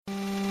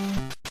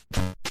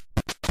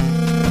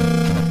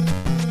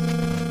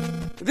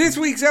This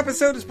week's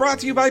episode is brought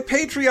to you by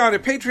Patreon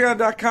at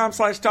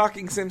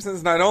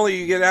patreon.com/TalkingSimpsons. Not only do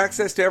you get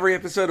access to every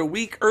episode a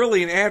week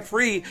early and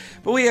ad-free,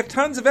 but we have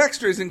tons of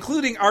extras,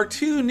 including our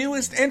 2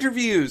 newest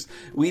interviews.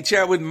 We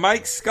chat with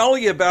Mike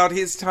Scully about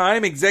his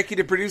time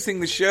executive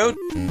producing the show.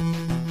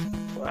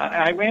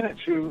 I ran it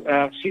through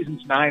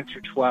seasons 9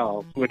 through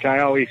 12, which I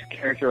always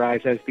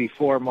characterize as the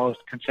 4 most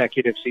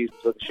consecutive seasons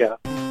of the show.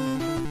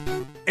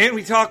 And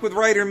we talk with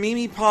writer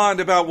Mimi Pond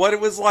about what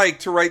it was like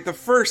to write the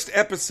first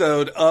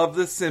episode of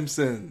The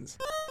Simpsons.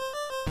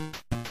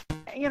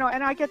 You know,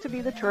 and I get to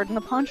be the turd in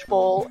the punch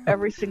bowl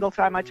every single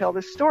time I tell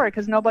this story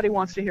because nobody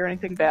wants to hear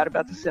anything bad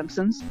about The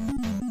Simpsons.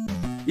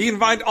 You can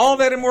find all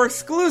that and more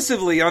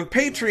exclusively on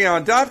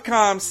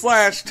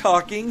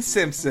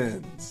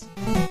patreon.com/TalkingSimpsons.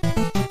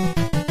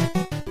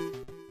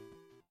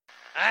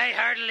 I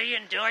heartily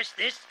endorse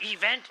this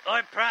event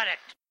or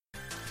product.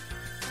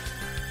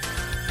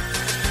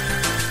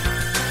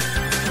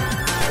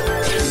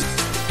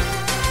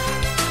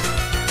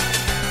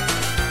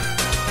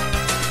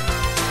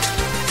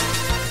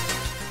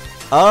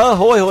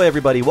 Ahoy, hoy,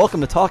 everybody.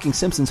 Welcome to Talking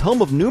Simpsons,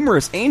 home of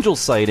numerous angel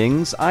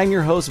sightings. I'm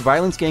your host,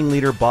 Violence Gang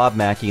leader Bob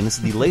Mackey, and this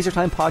is the Laser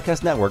Time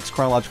Podcast Network's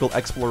chronological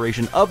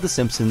exploration of The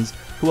Simpsons.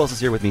 Who else is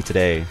here with me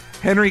today?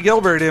 Henry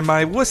Gilbert, and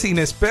my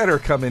wussiness better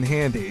come in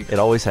handy. It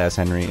always has,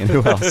 Henry. And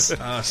who else?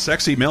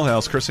 Sexy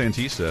Millhouse, Chris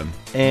Antista.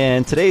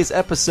 And today's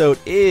episode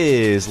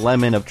is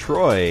Lemon of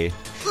Troy.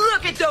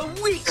 Look at the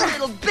weak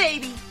little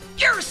baby.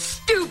 You're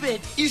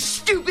stupid, you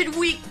stupid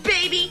weak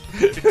baby.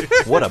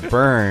 What a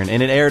burn.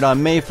 And it aired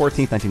on May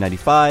 14th,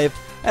 1995.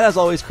 And as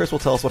always, Chris will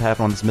tell us what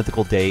happened on this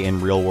mythical day in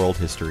real-world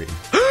history.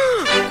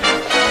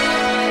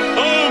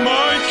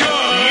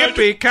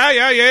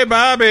 Yippee-ki-yay,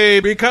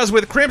 Bobby! Because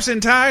with Crimson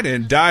Tide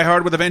and Die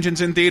Hard with a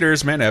Vengeance in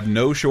theaters, men have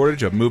no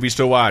shortage of movies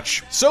to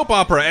watch. Soap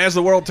opera As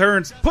the World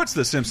Turns puts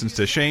The Simpsons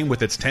to shame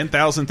with its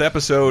 10,000th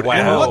episode. Wow.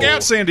 And look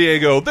out, San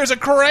Diego! There's a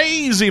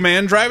crazy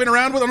man driving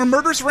around on a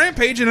murderous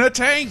rampage in a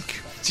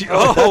tank.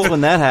 Oh, that's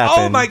when that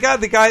happened. Oh my God,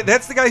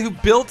 that's the guy who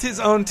built his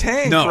own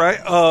tank, No.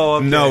 right? Oh,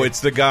 okay. No, it's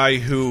the guy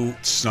who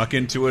snuck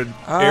into an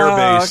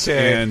airbase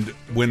okay. and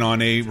went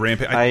on a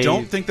rampage. I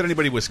don't think that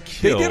anybody was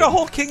They killed. did a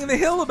whole King of the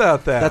Hill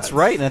about that. That's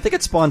right, and I think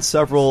it spawned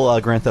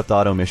several Grand Theft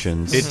Auto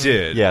missions. It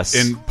did. Yes.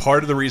 And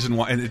part of the reason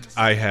why, and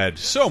I had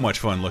so much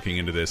fun looking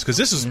into this, because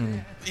this is,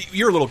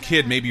 you're a little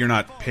kid, maybe you're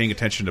not paying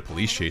attention to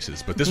police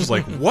chases, but this was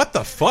like, what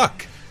the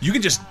fuck? You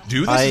can just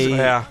do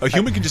this? A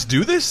human can just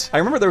do this? I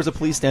remember there was a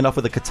police standoff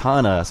with a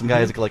katana. Some guy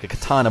has like a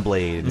katana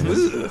blade and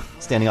was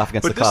standing off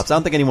against the cops. I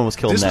don't think anyone was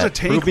killed in that. This was a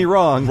tank Prove me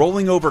wrong.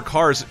 rolling over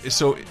cars.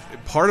 So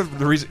part of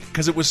the reason,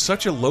 because it was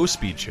such a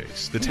low-speed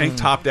chase, the tank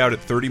topped out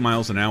at 30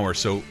 miles an hour,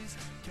 so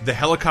the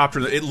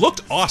helicopter, it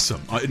looked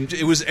awesome.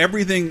 It was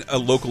everything a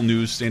local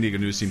San Diego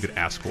news team could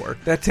ask for.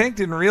 That tank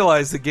didn't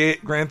realize the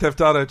Grand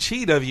Theft Auto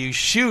cheat of you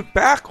shoot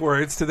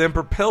backwards to then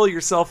propel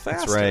yourself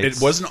faster. That's right.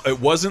 It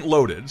wasn't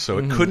loaded, so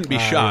it couldn't be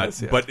shot.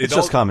 Yes, yeah. But It's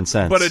just common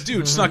sense. But a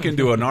dude snuck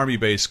into an army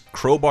base,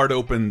 crowbarred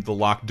open the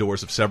locked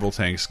doors of several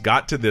tanks,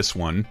 got to this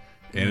one,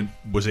 and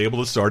was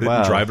able to start it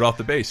and drive it off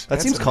the base.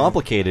 That seems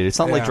complicated. It's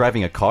not like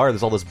driving a car.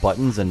 There's all those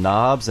buttons and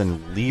knobs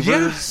and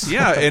levers.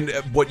 Yeah, and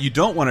what you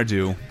don't want to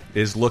do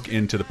is look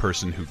into the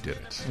person who did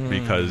it.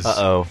 Because...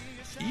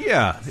 he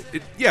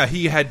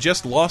had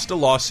just lost a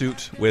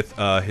lawsuit with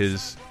a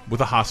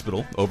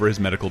hospital over his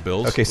medical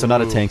bills. Okay, so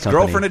not a tank His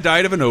company. girlfriend had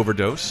died of an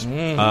overdose.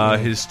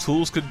 His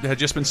tools had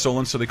just been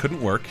stolen, so they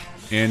couldn't work,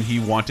 and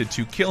he wanted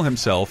to kill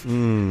himself.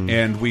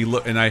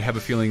 And I have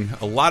a feeling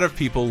a lot of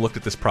people looked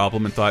at this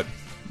problem and thought,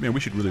 man, we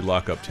should really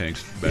lock up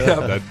tanks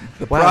better.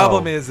 The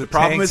problem is the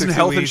problem isn't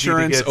health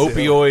insurance,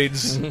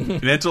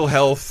 opioids, mental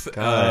health,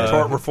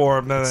 tort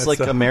reform. None of It's that like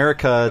stuff.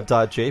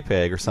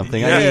 America.jpg or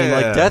something. I mean,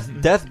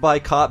 like death by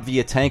cop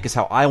via tank is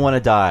how I want to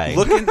die.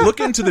 Look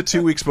into the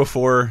 2 weeks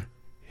before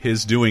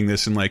his doing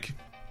this and like,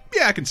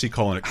 yeah, I can see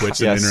calling it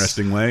quits in an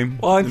interesting way.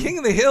 Well, on King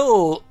of the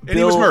Hill, and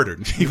he was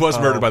murdered. He was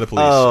murdered by the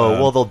police.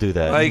 Oh, well, they'll do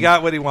that. Well, he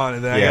got what he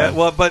wanted.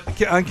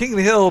 But on King of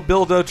the Hill,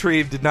 Bill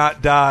Dauterive did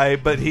not die,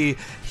 but he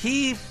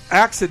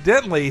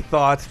accidentally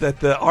thought that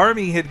the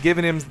army had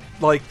given him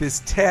like this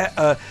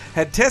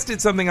had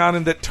tested something on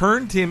him that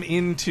turned him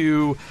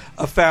into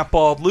a fat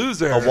bald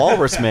loser, a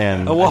walrus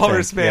man. A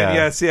walrus man.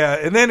 Yes, yeah.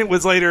 And then it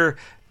was later.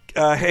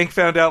 Hank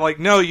found out, like,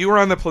 no, you were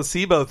on the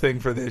placebo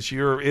thing for this.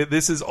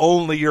 This is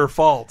only your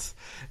fault.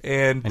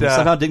 And he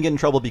somehow didn't get in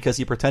trouble because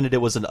he pretended it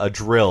was a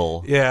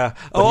drill. Yeah.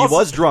 But he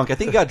was drunk. I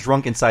think he got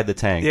drunk inside the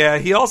tank. Yeah,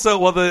 he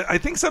also, I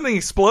think something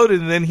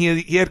exploded, and then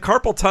he had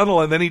carpal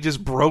tunnel, and then he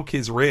just broke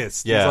his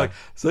wrist. Yeah. He's like,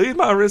 see,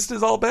 my wrist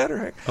is all better,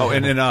 Hank. Oh,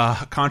 and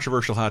a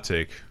controversial hot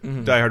take.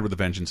 Die Hard with a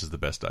Vengeance is the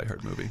best Die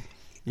Hard movie.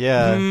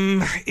 Yeah.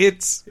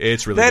 It's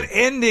really that good.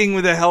 ending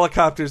with the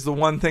helicopter is the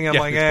one thing I'm Yeah,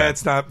 like, it's bad.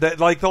 it's not that.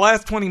 Like the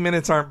last 20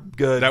 minutes aren't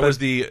good. That but- was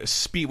the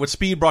Speed. What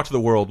Speed brought to the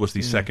world was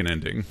the second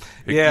ending.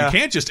 Yeah. You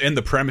can't just end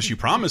the premise you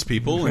promise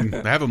people and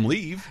have them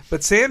leave.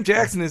 But Sam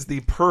Jackson is the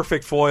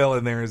perfect foil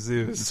in there as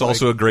Zeus. It's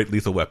also a great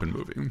Lethal Weapon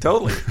movie.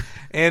 Totally.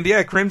 And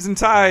yeah, Crimson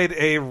Tide,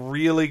 a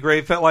really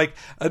great film, like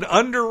an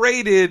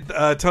underrated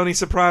Tony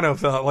Soprano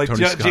film, like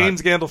Tony Scott.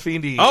 James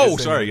Gandolfini. Oh, is in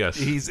sorry, it. yes.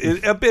 He's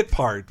a bit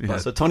part.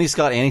 But So Tony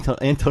Scott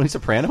and Tony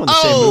Soprano in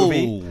the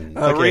same movie?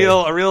 a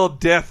real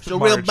death a real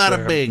march bada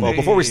there. bing. Well,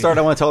 before we start,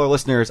 I want to tell our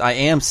listeners I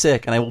am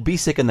sick, and I will be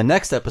sick in the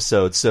next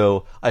episode,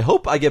 so I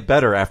hope I get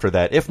better after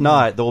that. If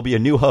not, there will be a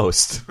new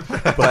host.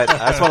 But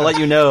I just want to let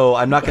you know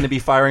I'm not going to be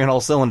firing on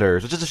all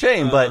cylinders, which is a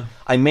shame, but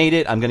I made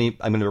it. I'm going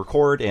to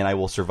record, and I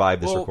will survive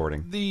this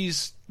recording.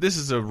 This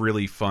is a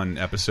really fun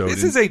episode.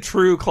 This is a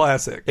true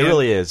classic. It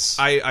really is.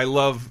 I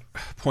love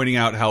pointing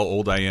out how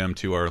old I am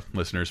to our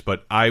listeners,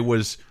 but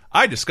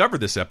I discovered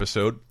this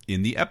episode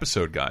in the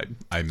episode guide.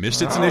 I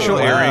missed its initial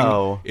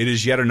airing. It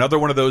is yet another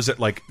one of those that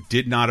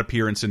did not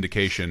appear in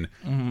syndication,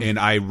 and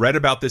I read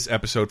about this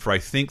episode for I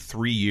think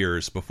 3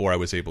 years before I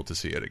was able to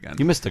see it again.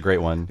 You missed a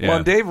great one. Yeah.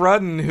 Well, Dave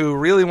Rudden, who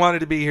really wanted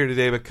to be here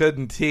today but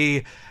couldn't,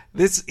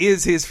 this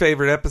is his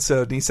favorite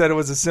episode, and he said it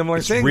was a similar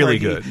thing. Really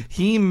where good.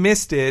 He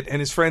missed it, and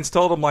his friends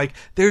told him, like,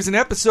 there's an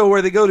episode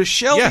where they go to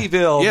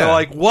Shelbyville. Yeah. They're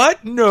like,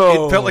 what?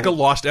 No. It felt like a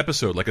lost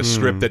episode, like a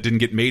script that didn't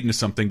get made into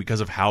something because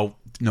of how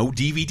no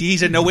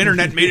DVDs and no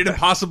internet made it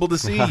impossible to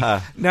see.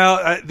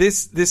 Now,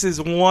 this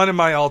is one of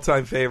my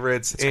all-time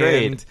favorites. It's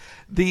great.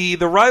 The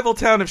rival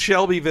town of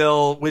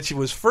Shelbyville, which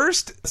was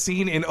first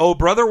seen in Oh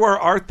Brother Where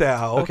Art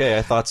Thou. Okay,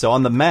 I thought so.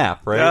 On the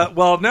map, right?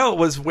 Well, no, it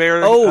was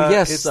where.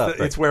 Yes,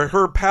 it's where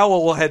Herb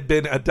Powell had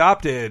been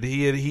adopted.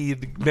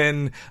 He'd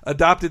been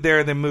adopted there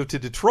and then moved to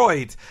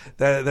Detroit.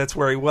 That's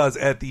where he was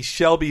at the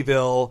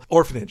Shelbyville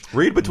orphanage.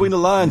 Read between the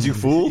lines, you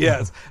fool.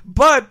 Yes,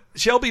 but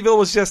Shelbyville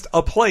was just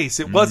a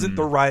place. It wasn't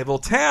the rival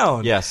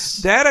town.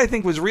 Yes, that I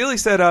think was really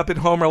set up in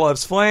Homer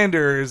Loves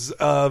Flanders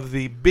of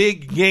the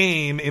big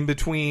game in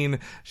between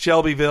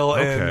Shelbyville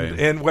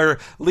and where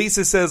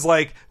Lisa says,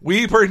 like,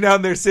 we burned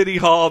down their city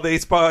hall, they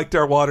spiked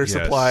our water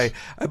supply.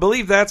 I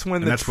believe that's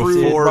when the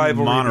true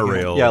rivalry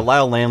monorail. began. Yeah,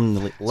 Lyle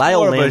Lanley.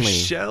 More of a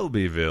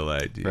Shelbyville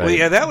idea. Right. Well,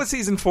 yeah, that was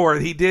season 4.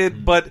 He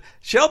did, but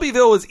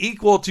Shelbyville was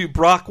equal to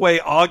Brockway,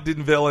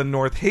 Ogdenville, and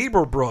North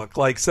Haverbrook.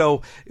 Like,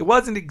 so it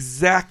wasn't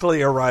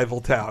exactly a rival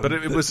town. But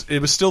it was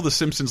still the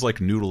Simpsons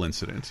noodle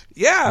incident.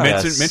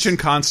 Yeah. Mentioned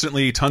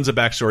constantly, tons of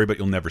backstory, but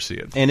you'll never see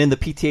it. And in the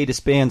PTA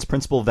Disbands,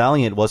 Principal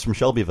Valiant was from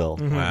Shelbyville.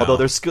 Wow. Although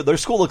their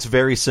school looks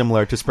very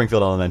similar to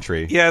Springfield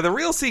Elementary. Yeah, the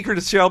real secret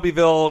of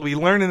Shelbyville, we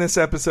learn in this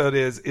episode,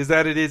 is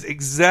that it is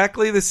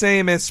exactly the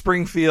same as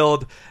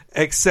Springfield,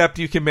 except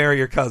you can marry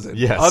your cousin.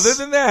 Yes. Other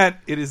than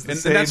that, it is the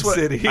same and that's what,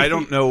 city. I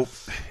don't know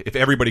if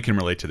everybody can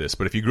relate to this,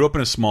 but if you grew up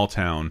in a small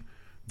town,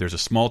 there's a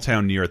small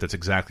town near it that's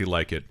exactly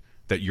like it,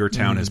 that your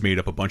town has made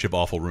up a bunch of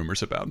awful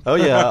rumors about. Oh,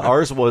 yeah.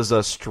 Ours was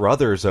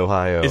Struthers,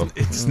 Ohio.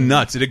 It's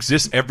nuts. It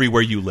exists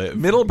everywhere you live.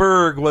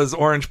 Middleburg was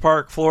Orange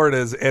Park,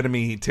 Florida's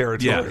enemy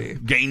territory. Yeah.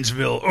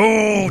 Gainesville.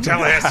 Oh,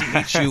 Tallahassee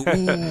hates you.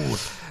 Ooh.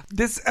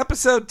 This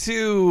episode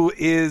 2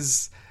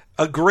 is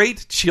a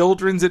great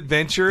children's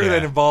adventure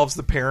that involves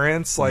the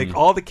parents. Like,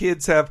 all the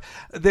kids have...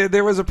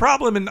 There was a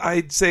problem,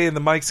 I'd say, in the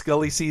Mike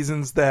Scully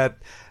seasons that...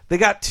 They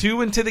got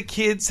too into the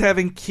kids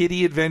having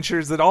kiddie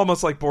adventures that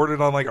almost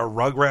bordered on a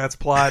Rugrats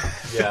plot.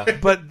 Yeah.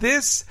 But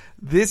this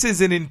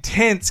is an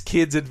intense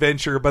kids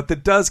adventure, but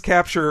that does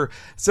capture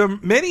so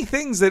many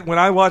things that when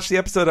I watched the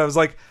episode, I was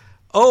like,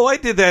 oh, I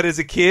did that as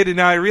a kid, and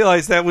now I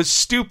realized that was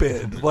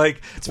stupid.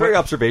 It's very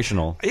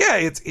observational. Yeah,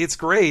 it's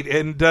great.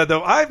 And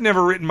though I've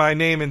never written my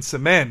name in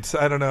cement,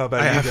 I don't know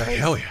about you guys.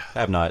 Hell yeah. I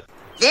have not.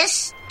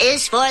 This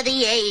is for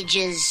the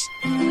ages.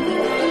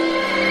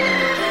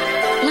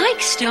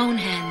 Like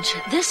Stonehenge,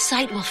 this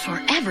site will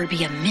forever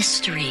be a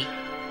mystery.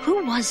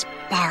 Who was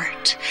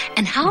Bart?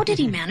 And how did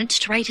he manage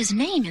to write his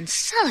name in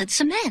solid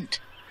cement?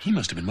 He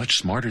must have been much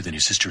smarter than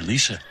his sister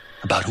Lisa,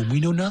 about whom we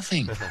know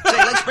nothing. Say,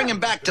 let's bring him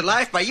back to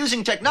life by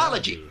using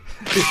technology.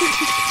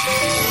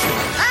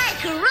 Ay,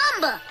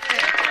 caramba!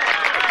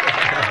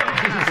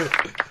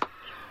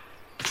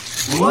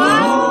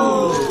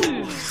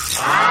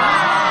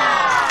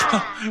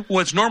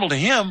 What's normal to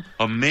him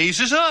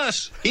amazes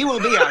us. He will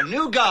be our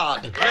new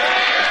god.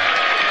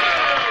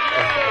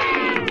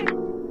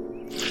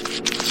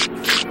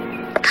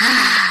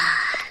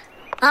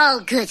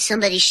 Oh, good,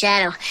 somebody's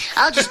shadow.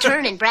 I'll just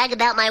turn and brag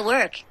about my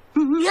work.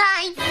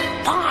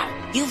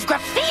 Bart, you've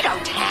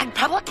graffito tagged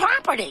public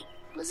property.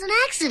 It was an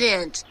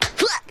accident.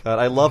 God,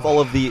 I love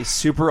all of the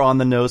super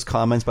on-the-nose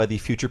comments by the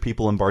future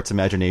people in Bart's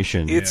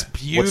imagination. It's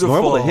beautiful.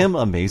 What's normal to him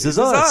amazes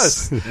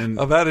us. And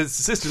about his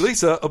sister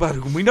Lisa, about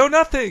whom we know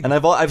nothing. And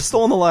I've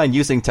stolen the line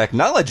using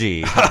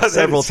technology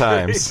several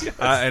times.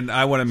 And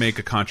I want to make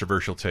a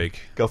controversial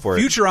take. Go for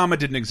it. Futurama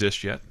didn't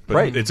exist yet,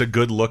 but it's a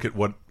good look at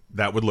what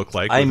that would look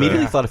like. I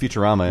immediately thought of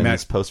Futurama in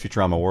this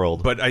post-Futurama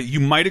world. But you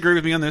might agree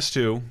with me on this,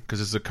 too, because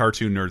it's a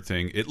cartoon nerd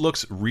thing. It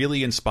looks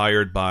really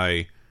inspired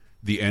by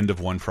the end of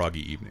One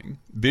Froggy Evening.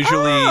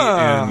 Visually,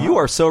 and you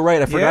are so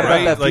right. I forgot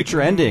about that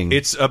future ending.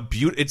 It's a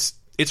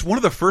It's one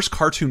of the first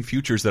cartoon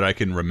futures that I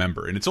can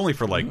remember, and it's only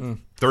for like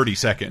 30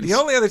 seconds. The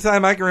only other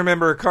time I can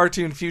remember a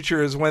cartoon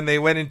future is when they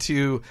went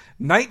into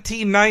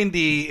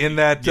 1990 in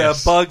that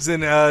Bugs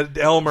and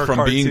Elmer From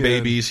cartoon. Being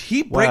Babies.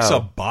 He breaks a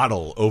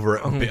bottle over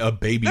a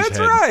baby's head. That's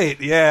right,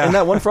 yeah. And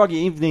that One Froggy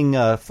Evening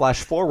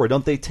flash forward,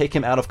 don't they take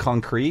him out of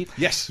concrete?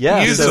 Yes.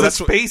 Yeah. He uses a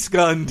space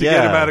gun to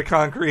get him out of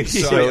concrete.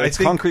 So it's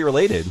concrete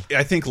related.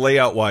 I think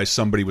layout-wise,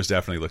 somebody was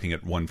definitely looking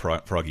at One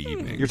Froggy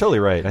Evening. You're totally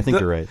right. I think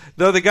you're right.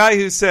 Though the guy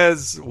who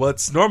says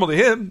what's normal to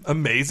him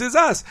amazes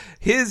us.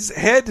 His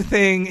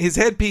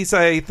headpiece,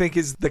 I think,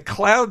 is the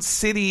Cloud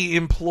City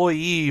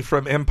employee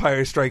from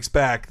Empire Strikes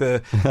Back,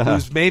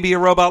 who's maybe a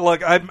robot.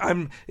 Look,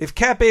 if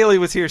Kat Bailey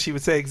was here, she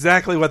would say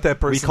exactly what that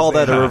person. We call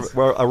that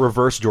a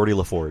reverse Geordie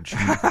LaForge.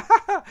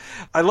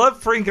 I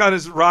love Frank on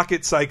his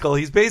rocket cycle.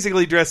 He's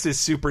basically dressed as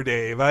Super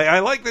Dave. I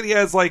like that he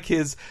has like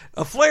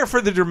a flair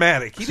for the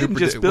dramatic. He didn't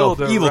just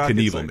build a Evil rocket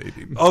Knievel, cycle.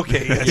 maybe.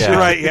 Okay, yes, you're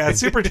right. Yeah,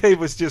 Super Dave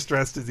was just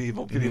dressed as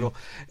Evil Knievel.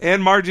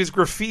 And Marge's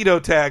graffito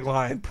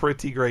tagline,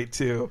 pretty great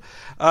too.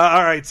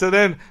 All right, so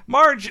then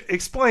Marge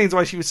explains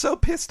why she was so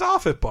pissed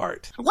off at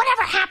Bart.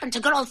 Whatever happened to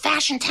good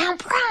old-fashioned town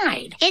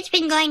pride? It's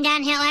been going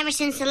downhill ever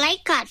since the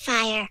lake caught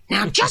fire.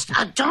 Now, just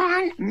a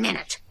darn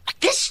minute.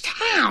 This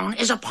town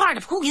is a part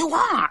of who you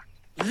are.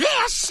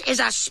 This is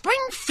a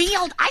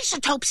Springfield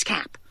Isotopes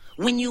cap.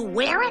 When you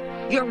wear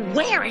it, you're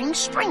wearing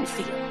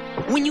Springfield.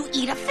 When you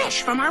eat a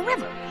fish from our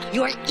river,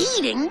 you're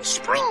eating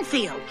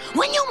Springfield.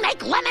 When you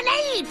make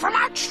lemonade from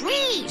our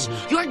trees,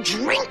 you're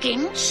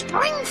drinking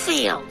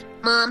Springfield.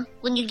 Mom,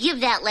 when you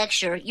give that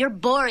lecture, you're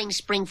boring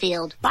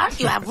Springfield. Bart,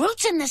 you have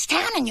roots in this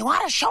town and you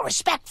ought to show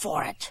respect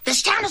for it.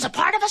 This town is a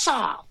part of us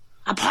all.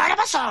 A part of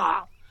us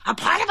all. A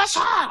part of us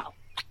all.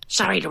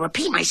 Sorry to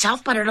repeat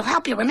myself, but it'll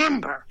help you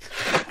remember.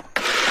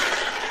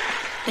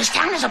 This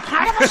town is a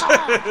part of us all.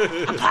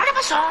 A part of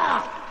us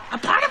all. A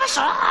part of us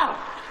all.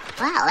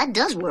 Wow, that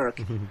does work.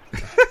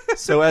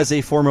 So as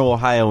a former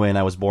Ohioan,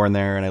 I was born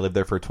there and I lived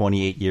there for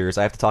 28 years.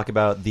 I have to talk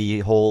about the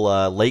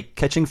whole lake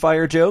catching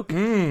fire joke.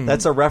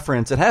 That's a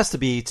reference. It has to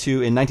be to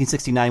in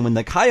 1969 when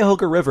the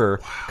Cuyahoga River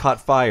caught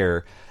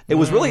fire. It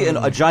was really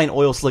a giant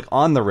oil slick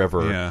on the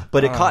river,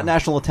 but it caught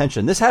national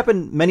attention. This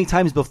happened many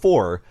times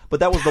before, but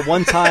that was the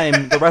one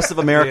time the rest of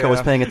America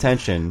was paying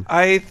attention.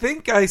 I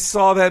think I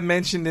saw that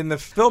mentioned in the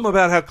film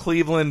about how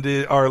Cleveland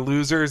are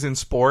losers in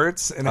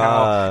sports and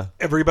how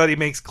everybody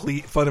makes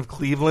fun of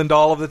Cleveland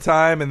all of the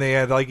time, and they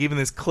had like even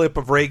this clip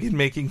of Reagan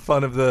making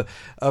fun of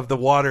the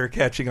water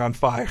catching on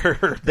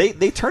fire.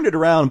 They turned it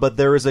around, but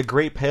there is a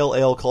great pale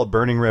ale called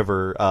Burning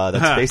River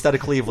that's based out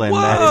of Cleveland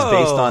that is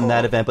based on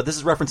that event. But this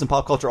is referenced in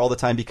pop culture all the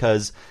time because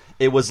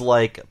it was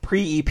like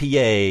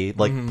pre-EPA,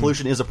 like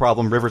pollution is a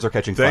problem, rivers are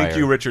catching fire. Thank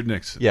you, Richard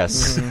Nixon.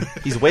 Yes.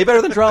 He's way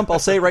better than Trump, I'll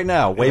say right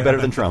now. Way better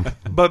than Trump.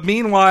 But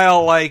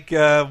meanwhile,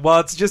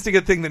 it's just a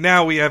good thing that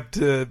now we have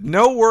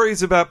no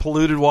worries about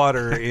polluted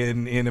water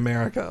in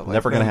America.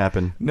 Never going to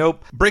happen.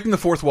 Nope. Breaking the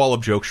fourth wall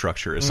of joke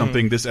structure is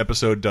something this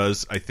episode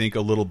does, I think,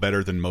 a little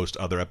better than most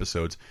other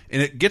episodes.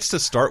 And it gets to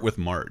start with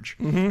Marge.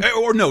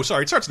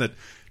 It starts in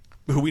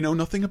who we know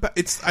nothing about.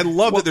 I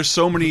love that there's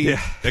so many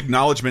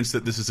acknowledgments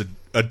that this is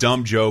a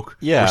dumb joke.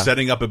 Yeah. We're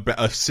setting up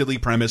a silly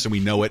premise and we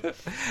know it.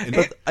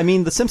 But, I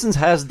mean, The Simpsons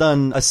has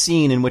done a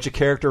scene in which a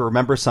character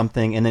remembers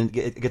something and then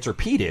it gets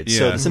repeated. Yeah.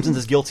 So The Simpsons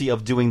is guilty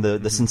of doing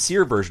the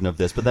sincere version of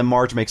this, but then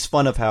Marge makes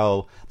fun of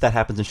how that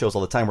happens in shows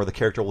all the time where the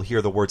character will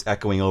hear the words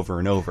echoing over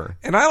and over.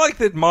 And I like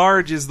that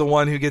Marge is the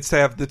one who gets to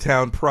have the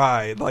town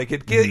pride. Like,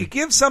 it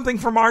gives something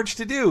for Marge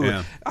to do.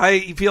 Yeah.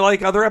 I feel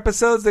like other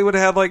episodes, they would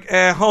have like,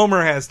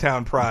 Homer has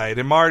town pride,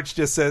 and Marge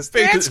just says,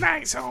 "That's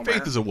nice, Homer."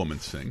 Faith is a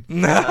woman's thing.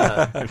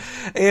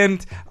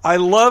 And I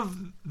love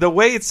the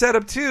way it's set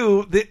up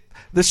too.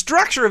 The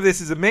structure of this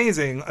is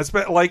amazing.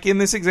 Like in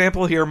this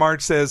example here,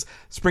 Marge says,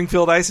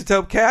 "Springfield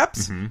isotope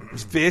caps,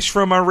 fish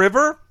from our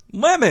river,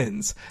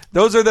 lemons."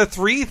 Those are the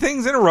three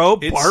things in a row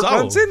Bart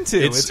runs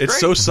into. It's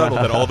so subtle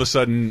that all of a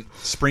sudden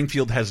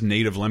Springfield has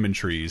native lemon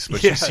trees, but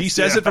he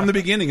says it from the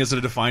beginning as a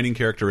defining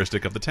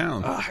characteristic of the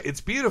town. It's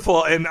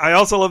beautiful, and I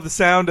also love the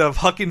sound of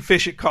hucking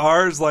fish at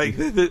cars, like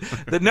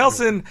the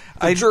Nelson,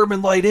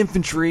 German light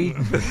infantry.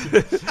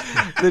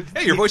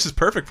 Hey, your voice is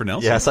perfect for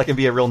Nelson. Yes, I can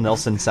be a real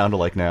Nelson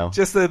sound-alike now.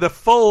 Just the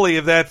foley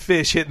of that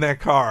fish hitting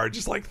that car,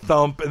 just like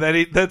thump, and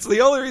then that's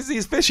the only reason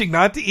he's fishing,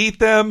 not to eat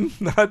them,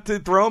 not to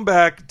throw them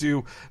back,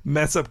 to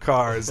mess up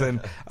cars.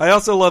 And I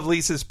also love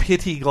Lisa's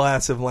pity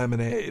glass of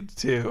lemonade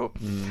too.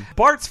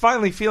 Bart's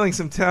finally feeling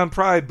some town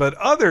pride, but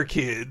other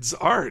kids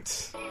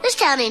aren't. This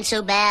town ain't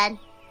so bad.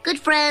 Good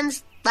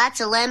friends,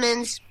 lots of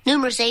lemons,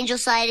 numerous angel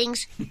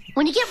sightings.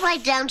 When you get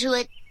right down to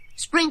it,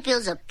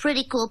 Springfield's a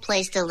pretty cool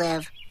place to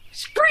live.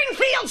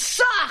 Springfield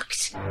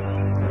sucks!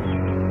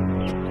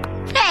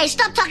 Hey,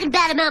 stop talking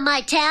bad about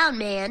my town,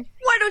 man.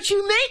 Why don't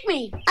you make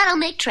me? I don't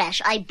make trash,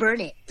 I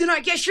burn it. Then I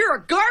guess you're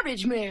a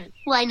garbage man.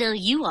 Well, I know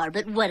you are,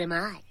 but what am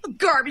I? A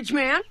garbage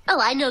man? Oh,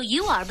 I know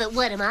you are, but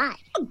what am I?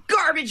 A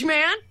garbage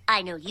man?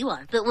 I know you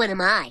are, but what am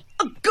I?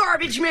 A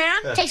garbage man?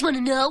 Takes one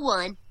to know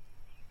one.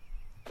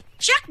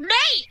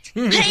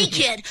 Checkmate! Hey,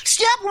 kid,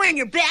 stop wearing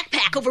your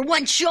backpack over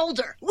one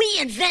shoulder. We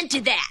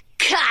invented that.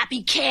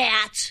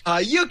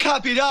 Copycat. You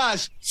copied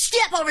us.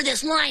 Step over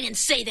this line and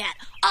say that.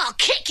 I'll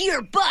kick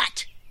your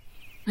butt.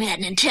 At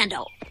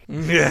Nintendo.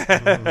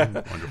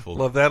 Yeah. Wonderful.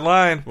 Love that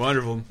line.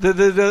 Wonderful.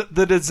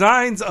 The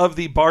designs of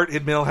the Bart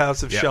and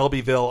Milhouse of Yeah.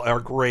 Shelbyville are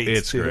great.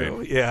 It's too.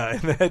 great. Yeah.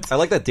 And that's, I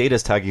like that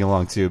Data's tagging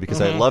along too because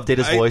I love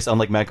Data's voice,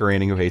 unlike Matt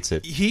Groening, who hates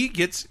it.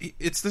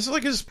 This is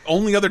like his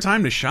only other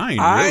time to shine,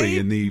 really,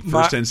 in the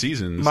first 10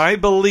 seasons. My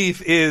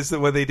belief is that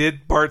when they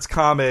did Bart's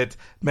Comet,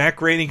 Matt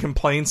Groening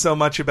complained so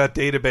much about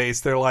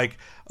Database, they're like,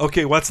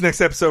 okay, what's the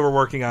next episode we're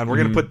working on? We're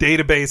going to put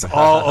Database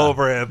all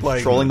over it,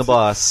 like trolling the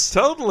boss.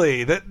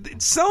 Totally.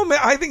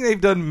 I think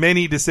they've done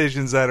many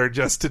decisions that are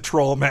just to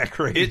troll Matt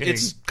Groening.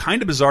 It's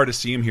kind of bizarre to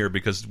see him here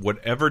because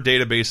whatever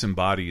Database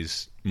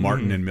embodies,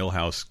 Martin and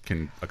Milhouse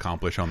can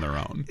accomplish on their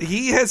own.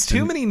 He has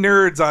too many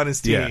nerds on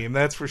his team,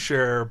 that's for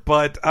sure.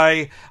 But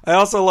I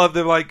also love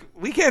them, like,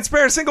 we can't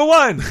spare a single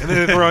one. And then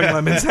they're throwing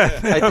lemons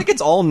at them. I think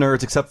it's all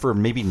nerds except for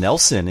maybe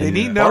Nelson. And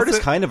need Bart Nelson. is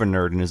kind of a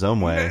nerd in his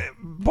own way.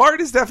 Bart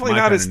is definitely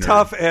not as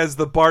tough as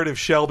the Bart of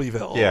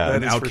Shelbyville. Yeah, that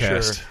an is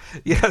outcast. for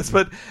sure. Yes,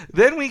 but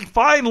then we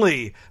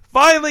finally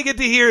get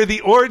to hear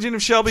the origin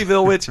of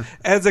Shelbyville, which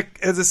as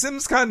a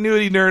Sims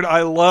continuity nerd,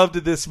 I loved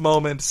this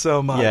moment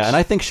so much. Yeah, and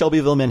I think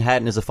Shelbyville,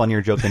 Manhattan is a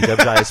funnier joke than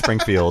Jebediah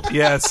Springfield.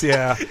 Yes,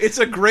 yeah. It's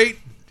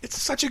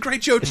such a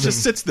great joke. It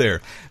just sits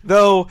there.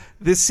 Though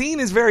the scene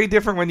is very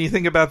different when you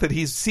think about that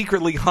he's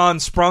secretly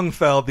Hans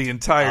Sprungfeld the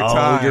entire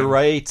time. Oh, you're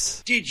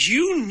right. Did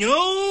you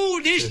know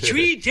this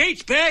tree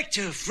dates back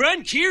to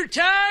frontier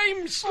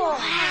times?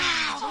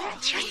 Wow.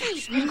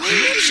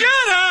 Shut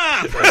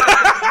up!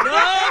 It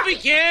all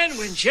began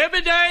when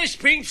Jebediah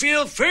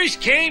Springfield first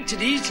came to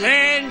these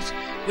lands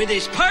with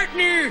his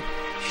partner,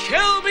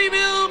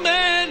 Shelbyville,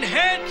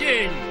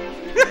 Manhattan.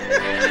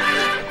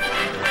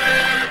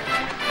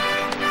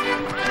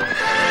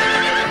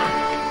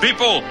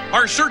 People,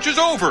 our search is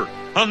over.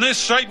 On this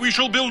site we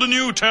shall build a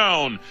new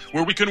town,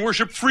 where we can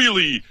worship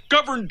freely,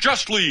 govern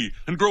justly,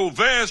 and grow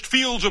vast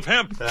fields of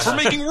hemp for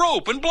making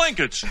rope and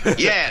blankets.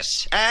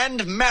 Yes,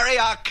 and marry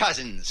our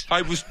cousins.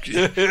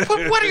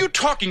 What are you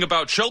talking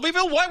about,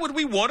 Shelbyville? Why would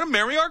we want to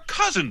marry our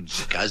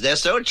cousins? Because they're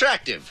so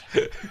attractive.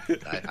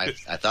 I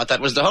thought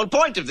that was the whole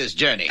point of this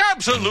journey.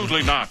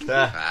 Absolutely not.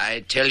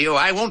 I tell you,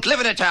 I won't live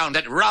in a town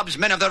that robs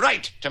men of the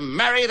right to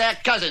marry their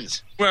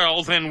cousins.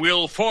 Well, then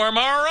we'll form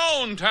our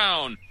own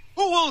town.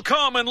 Who will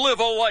come and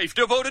live a life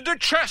devoted to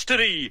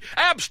chastity,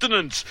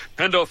 abstinence,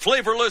 and a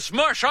flavorless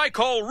mush I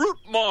call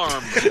rootmarm.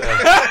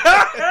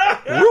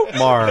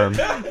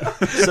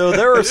 Rootmarm. So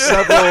there are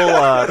several,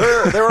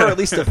 there are at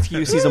least a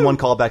few season 1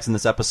 callbacks in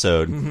this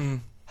episode.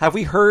 Have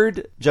we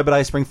heard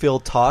Jebediah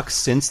Springfield talk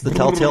since the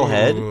Telltale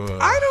Head?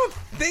 I don't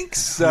think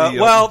so.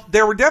 Well,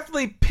 there were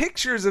definitely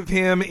pictures of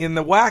him in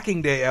the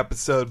Whacking Day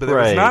episode, but there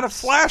was not a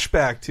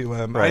flashback to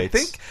him. Right.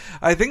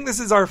 I think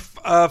this is our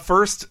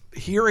first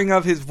hearing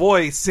of his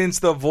voice since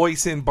the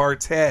voice in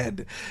Bart's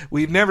head.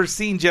 We've never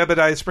seen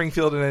Jebediah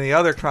Springfield in any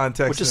other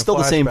context. Which is still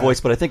the same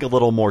voice, but I think a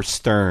little more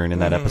stern in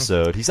that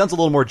episode. He sounds a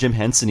little more Jim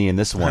Henson-y in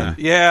this one.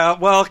 Yeah,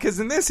 well, because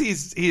in this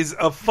he's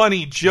a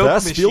funny joke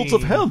Vast machine. fields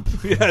of hemp.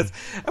 Yes,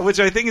 which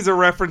I think is a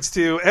reference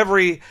to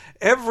every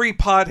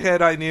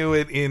pothead I knew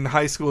in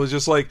high school is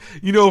just like,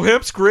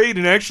 hemp's great,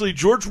 and actually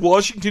George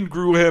Washington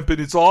grew hemp, and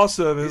it's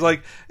awesome. It's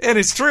like, and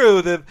it's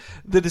true that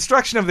the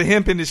destruction of the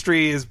hemp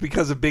industry is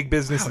because of big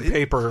business and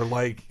paper.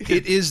 Like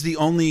it is the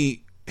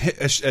only,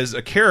 as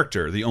a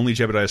character, the only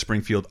Jebediah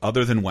Springfield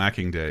other than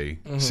Whacking Day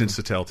since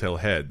the Telltale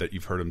Head that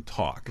you've heard him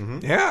talk.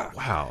 Yeah,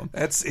 wow,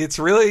 it's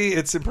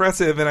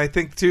impressive, and I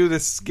think too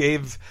this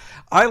gave.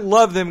 I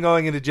love them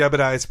going into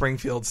Jebediah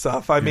Springfield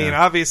stuff. I mean,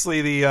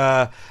 obviously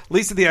the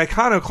Lisa the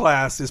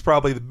Iconoclast is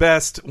probably the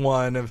best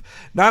one of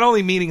not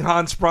only meeting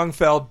Hans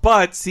Sprungfeld,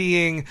 but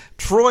seeing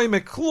Troy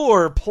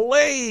McClure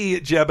play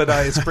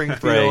Jebediah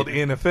Springfield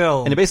in a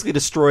film. And it basically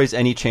destroys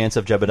any chance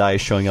of Jebediah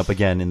showing up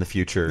again in the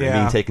future and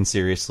being taken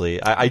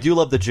seriously. I do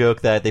love the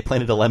joke that they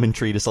planted a lemon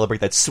tree to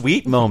celebrate that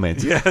sweet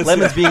moment.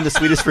 Lemons being the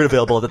sweetest fruit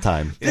available at the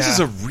time. This is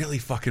a really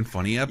fucking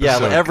funny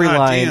episode. Yeah, every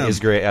line is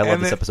great. I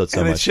love this episode so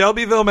much. And in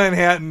Shelbyville,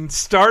 Manhattan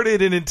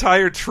started an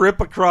entire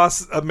trip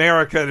across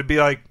America to be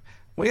like,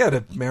 we had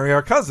to marry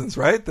our cousins,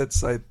 right? I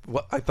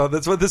thought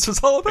that's what this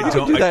was all about.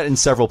 I do that in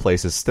several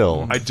places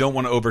still. I don't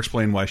want to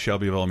over-explain why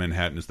Shelbyville,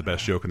 Manhattan is the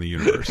best joke in the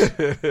universe.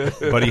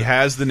 But he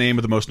has the name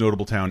of the most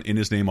notable town in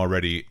his name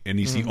already, and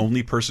he's the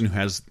only person who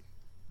has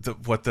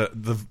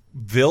the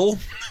Ville.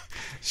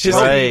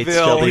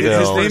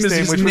 Shelbyville. His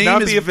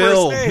name is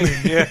Ville.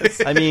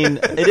 Yes. I mean,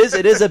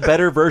 it is a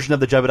better version of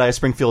the Jebediah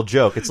Springfield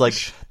joke. It's like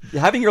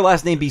having your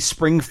last name be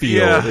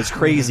Springfield is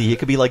crazy. It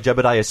could be like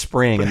Jebediah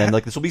Spring, and then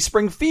like this will be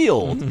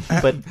Springfield.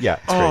 But yeah,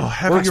 it's great.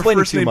 Having your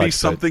first name be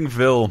something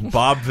Ville,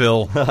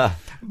 Bobville.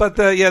 But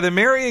the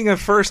marrying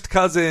of first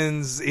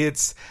cousins,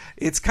 it's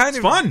kind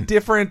of fun.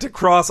 Different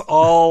across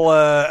all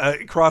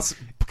across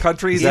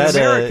countries in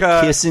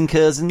America. Kissing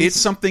cousins. It's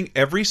something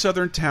every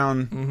southern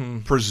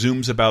town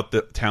presumes about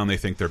the town they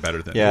think they're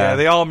better than. Yeah,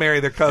 they all marry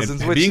their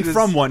cousins. And which being is,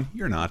 from one,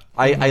 you're not.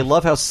 I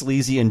love how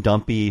sleazy and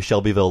dumpy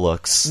Shelbyville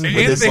looks. And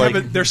with this, they like,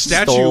 have their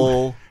statue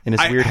stole and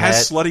his weird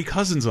has hat. slutty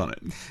cousins on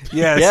it.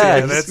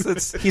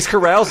 Yes, he's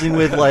carousing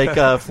with like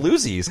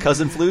floozies,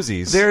 cousin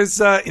floozies.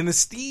 There's in the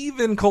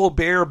Stephen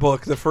Colbert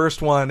book, the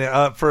first one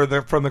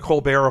from the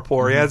Colbert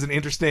Report, he has an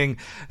interesting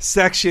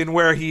section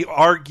where he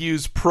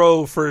argues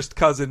pro first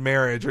cousin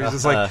marriage, where he's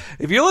just like,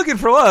 if you're looking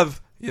for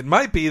love, it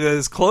might be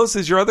as close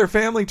as your other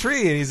family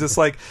tree. And he's just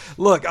like,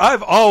 look,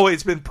 I've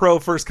always been pro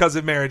first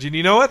cousin marriage. And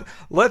you know what?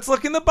 Let's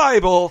look in the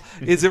Bible.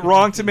 Is it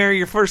wrong to marry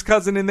your first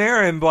cousin in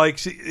there? And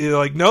like,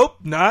 nope,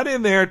 not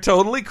in there.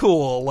 Totally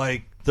cool.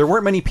 Like, there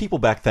weren't many people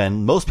back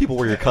then. Most people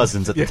were your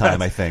cousins at the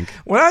time, I think.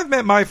 When I've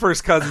met my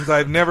first cousins,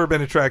 I've never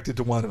been attracted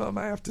to one of them,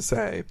 I have to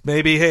say.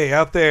 Maybe, hey,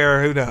 out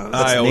there, who knows?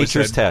 That's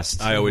nature's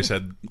test. I always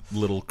had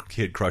little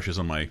kid crushes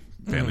on my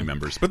family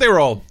members, but they were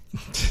all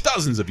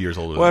dozens of years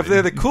older. Well, than if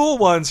they're the cool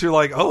ones, you're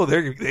like, oh,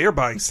 they're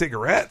buying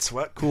cigarettes.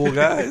 What cool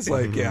guys?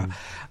 Like, yeah.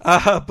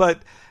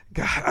 But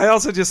God, I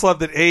also just love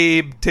that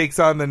Abe takes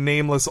on the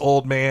nameless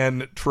old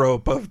man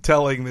trope of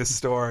telling this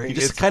story. He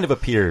just kind of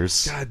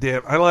appears. God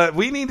damn.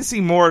 We need to see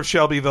more of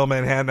Shelbyville,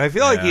 Manhattan. I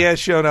feel like he has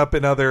shown up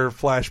in other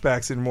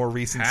flashbacks in more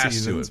recent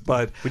seasons.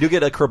 But we do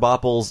get a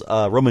Krabappel's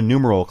Roman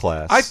numeral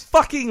class. I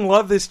fucking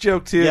love this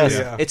joke, too. Yes,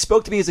 yeah. It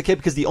spoke to me as a kid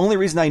because the only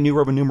reason I knew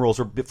Roman numerals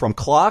were from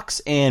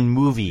clocks and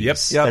movies.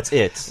 Yep. That's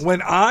it.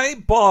 When I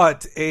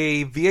bought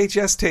a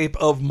VHS tape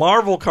of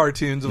Marvel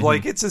cartoons, of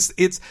like,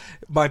 it's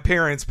my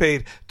parents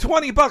paid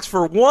 $20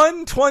 for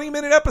one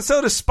 20-minute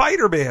episode of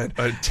Spider-Man.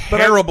 A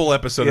terrible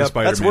episode of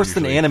Spider-Man. That's worse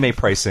than anime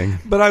pricing.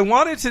 But I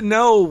wanted to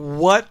know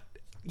what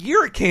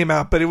year it came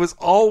out, but it was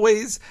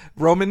always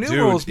Roman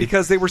numerals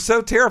because they were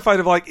so terrified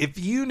of, like, if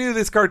you knew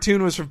this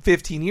cartoon was from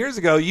 15 years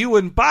ago, you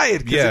wouldn't buy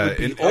it because it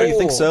would be old. You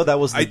think so? That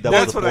was the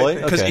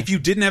ploy? Because if you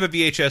didn't have a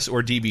VHS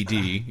or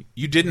DVD,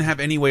 you didn't have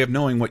any way of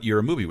knowing what year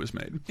a movie was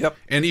made. Yep.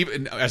 And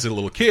even as a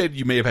little kid,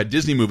 you may have had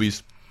Disney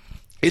movies.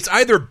 It's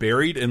either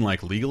buried in like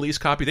legalese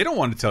copy. They don't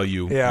want to tell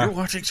you you're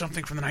watching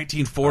something from the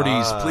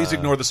 1940s. Please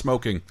ignore the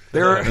smoking.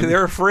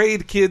 They're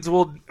afraid kids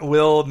will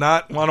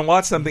not want to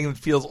watch something that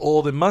feels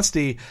old and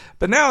musty.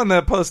 But now in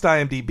the post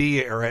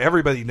IMDb era,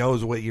 everybody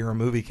knows what year a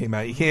movie came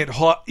out. You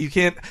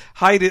can't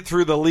hide it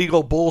through the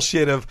legal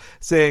bullshit of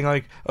saying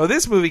like, oh,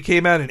 this movie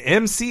came out in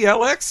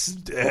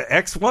MCLX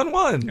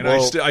X11. And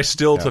I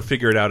still to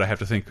figure it out, I have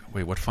to think,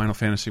 wait, what Final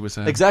Fantasy was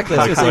that? Exactly.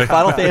 I was going to say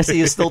Final Fantasy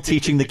is still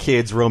teaching the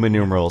kids Roman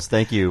numerals.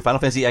 Thank you. Final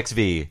Fantasy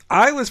XV.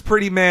 I was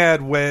pretty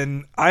mad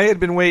when I had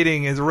been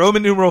waiting as a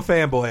Roman numeral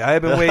fanboy. I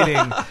had been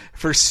waiting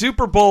for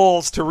Super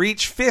Bowls to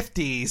reach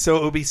 50, so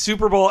it would be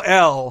Super Bowl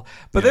L.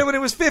 But then when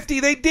it was 50,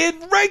 they did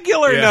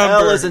regular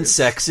numbers. L isn't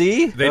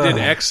sexy. They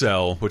did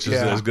XL, which is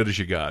as good as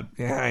you got.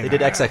 Yeah, they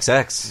did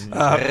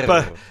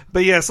XXX.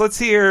 But yes, let's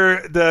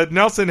hear.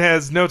 Nelson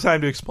has no time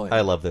to explain.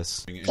 I love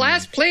this.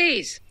 Class,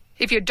 please.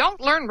 If you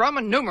don't learn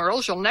Roman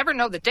numerals, you'll never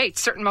know the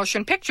dates certain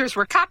motion pictures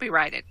were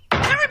copyrighted.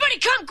 Everybody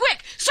come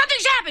quick!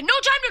 Something's happened! No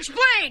time to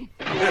explain!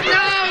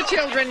 No,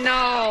 children,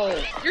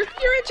 no. Your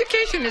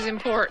education is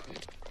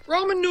important.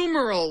 Roman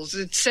numerals,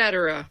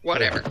 etc.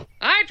 Whatever.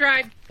 I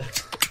tried.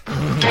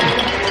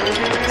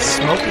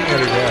 Smoking at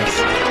her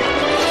desk.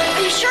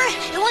 Are you sure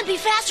it wouldn't be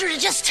faster to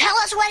just tell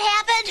us what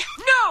happened?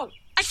 No!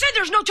 I said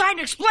there's no time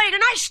to explain,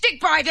 and I stick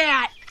by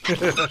that!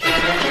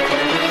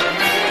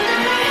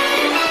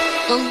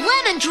 The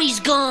lemon tree's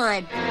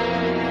gone.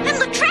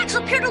 And the tracks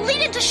appear to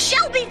lead into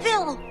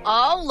Shelbyville.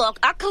 Oh, look,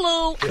 a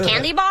clue.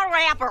 Candy bar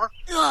wrapper.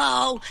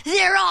 Oh,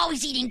 they're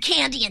always eating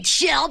candy in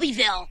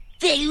Shelbyville.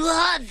 They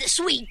love the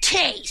sweet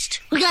taste.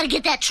 We gotta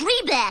get that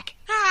tree back.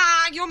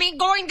 Ah, you mean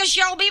going to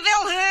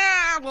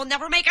Shelbyville? We'll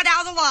never make it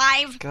out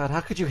alive. God,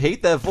 how could you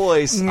hate that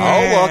voice? Oh,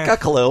 look, a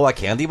clue, a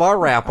candy bar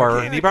wrapper.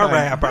 A candy bar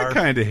wrapper. I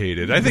kind of hate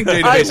it. I think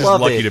Database is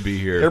lucky to be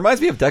here. It reminds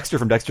me of Dexter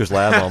from Dexter's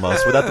Lab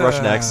almost, without the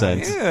Russian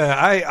accent. Yeah,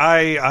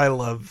 I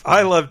love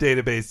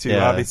Database too.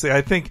 Obviously,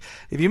 I think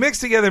if you mix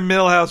together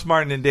Milhouse,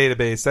 Martin, and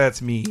Database,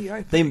 that's me.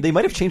 They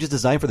might have changed his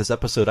design for this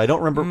episode. I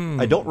don't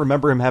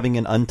remember him having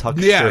an untucked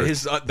shirt. Yeah,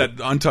 his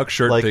that untucked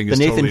shirt like thing the is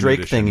Nathan totally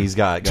Drake thing he's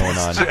got going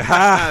on.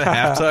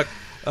 Half tuck.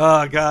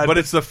 Oh God! But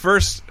it's the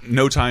first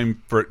no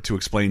time to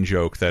explain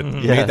joke that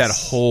made that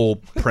whole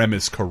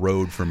premise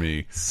corrode for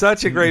me.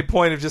 Such a great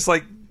point of just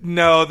like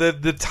No,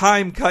 the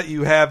time cut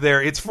you have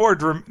there, it's for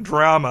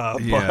drama,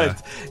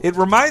 but it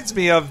reminds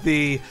me of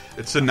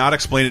It's to not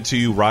explain it to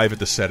you live at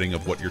the setting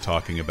of what you're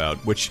talking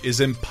about, which is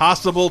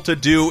impossible to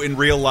do in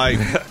real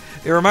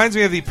life. It reminds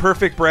me of the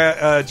perfect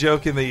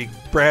joke in the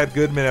Brad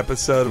Goodman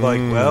episode of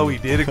well, we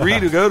did agree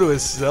to go to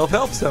his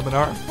self-help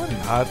seminar. What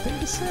an odd thing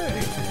to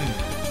say.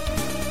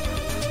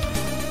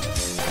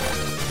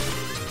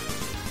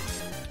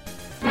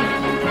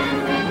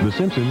 The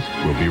Simpsons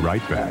will be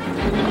right back.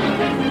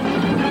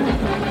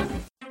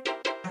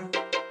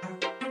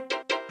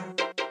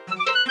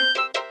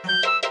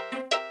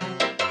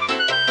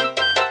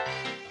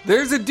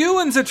 There's a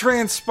doings a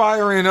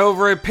transpiring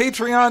over at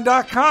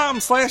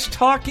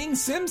patreon.com/Talking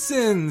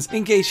Simpsons.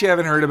 In case you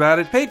haven't heard about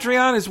it,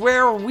 Patreon is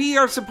where we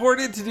are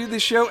supported to do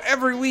this show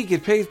every week.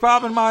 It pays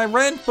Bob and my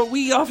rent, but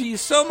we offer you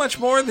so much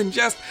more than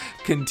just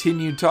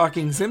continued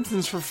Talking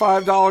Simpsons for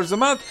 $5 a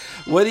month.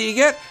 What do you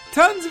get?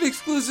 Tons of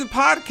exclusive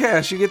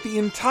podcasts. You get the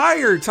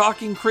entire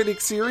Talking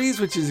Critic series,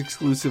 which is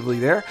exclusively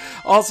there.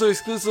 Also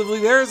exclusively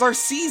there is our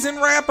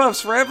season wrap-ups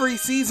for every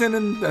season,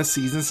 and a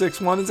season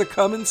 6 one is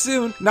coming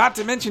soon. Not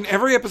to mention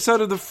every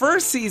episode of the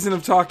first season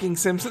of Talking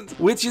Simpsons,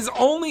 which is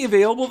only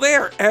available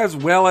there, as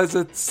well as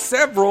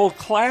several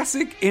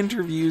classic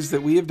interviews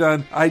that we have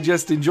done. I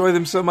just enjoy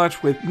them so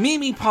much with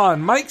Mimi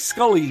Pond, Mike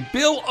Scully,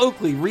 Bill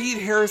Oakley, Reed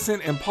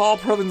Harrison, and Paul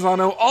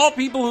Provenzano, all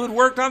people who had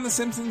worked on The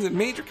Simpsons in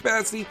major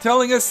capacity,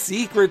 telling us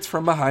secrets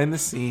from behind the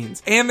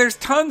scenes. And there's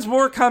tons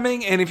more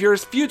coming, and if you're a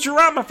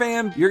Futurama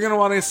fan, you're going to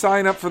want to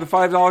sign up for the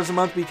 $5 a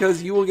month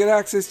because you will get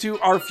access to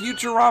our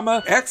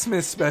Futurama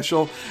Xmas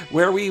special,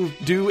 where we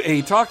do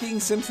a Talking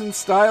Simpsons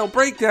style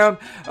breakdown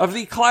of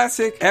the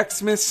classic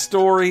Xmas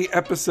story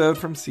episode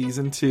from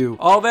season 2.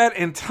 All that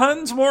and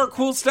tons more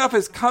cool stuff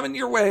is coming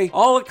your way.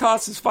 All it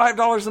costs is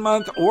 $5 a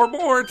month or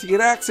more to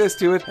get access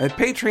to it at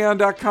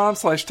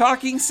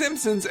patreon.com/Talking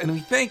Simpsons, and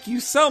we thank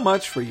you so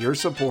much for your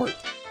support.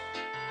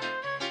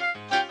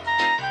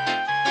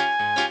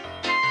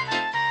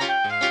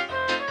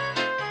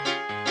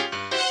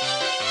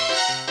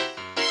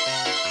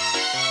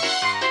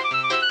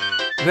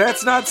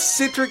 That's not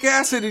citric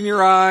acid in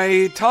your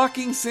eye.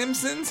 Talking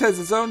Simpsons has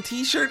its own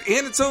t-shirt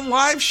and its own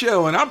live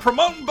show, and I'm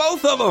promoting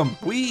both of them.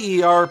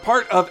 We are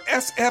part of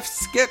SF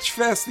Sketch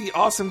Fest, the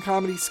awesome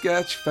comedy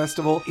sketch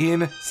festival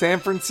in San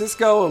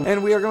Francisco,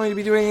 and we are going to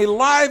be doing a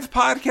live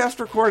podcast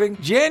recording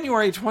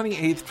January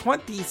 28th,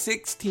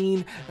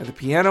 2016 at the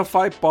Piano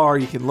Fight Bar.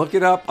 You can look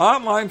it up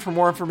online for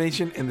more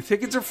information, and the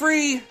tickets are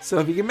free, so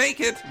if you can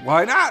make it,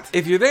 why not?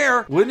 If you're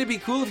there, wouldn't it be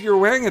cool if you were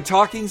wearing a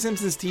Talking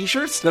Simpsons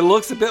t-shirt that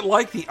looks a bit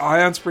like the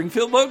Ion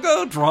Springfield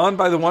logo drawn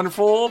by the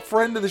wonderful old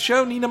friend of the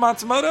show, Nina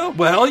Matsumoto?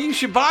 Well, you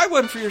should buy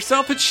one for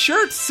yourself at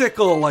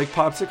Shirtsicle, like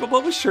Popsicle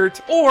but with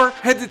shirts, or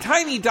head to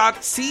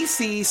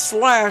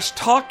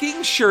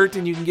tiny.cc/talking shirt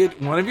and you can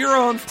get one of your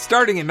own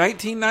starting in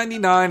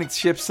 $19.99. It's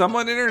shipped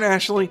somewhat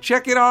internationally.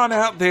 Check it on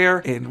out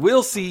there, and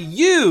we'll see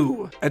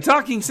you at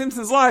Talking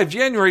Simpsons Live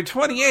January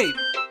 28th.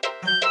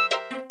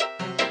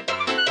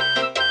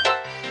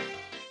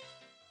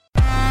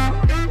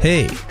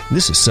 Hey,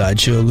 this is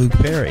Sideshow Luke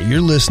Perry.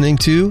 You're listening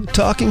to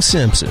Talking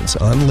Simpsons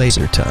on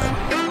Laser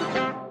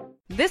Time.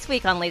 This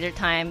week on Laser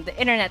Time, the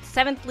internet's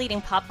 7th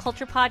leading pop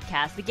culture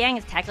podcast, the gang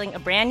is tackling a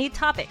brand new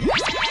topic.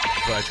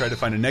 So I tried to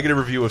find a negative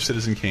review of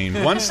Citizen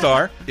Kane. 1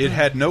 star. It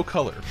had no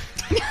color.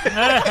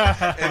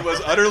 It was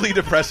utterly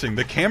depressing.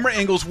 The camera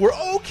angles were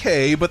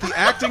okay, but the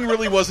acting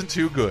really wasn't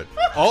too good.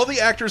 All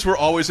the actors were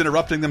always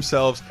interrupting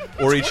themselves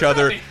or each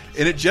other,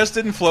 and it just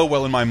didn't flow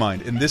well in my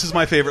mind. And this is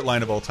my favorite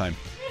line of all time.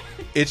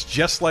 It's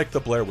just like the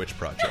Blair Witch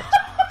Project.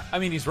 I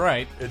mean, he's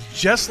right. It's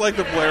just like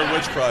the Blair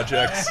Witch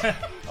Project.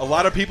 A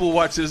lot of people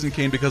watch Citizen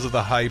Kane because of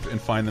the hype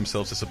and find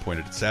themselves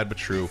disappointed. It's sad but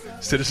true.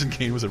 Citizen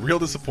Kane was a real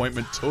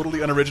disappointment,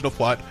 totally unoriginal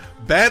plot,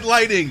 bad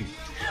lighting,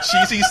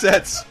 cheesy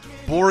sets,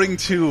 boring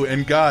too,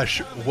 and gosh,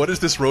 what is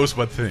this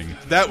rosebud thing?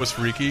 That was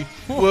freaky.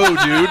 Whoa,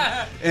 dude.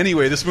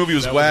 Anyway, this movie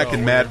was whack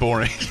and mad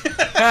boring.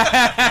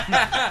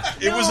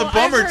 It was a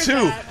bummer,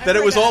 too, that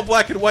it was all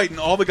black and white and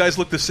all the guys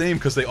looked the same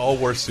because they all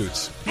wore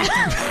suits.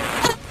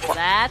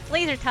 That's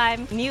Laser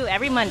Time. New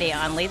every Monday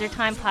on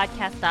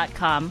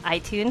lasertimepodcast.com,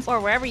 iTunes, or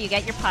wherever you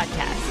get your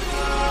podcasts.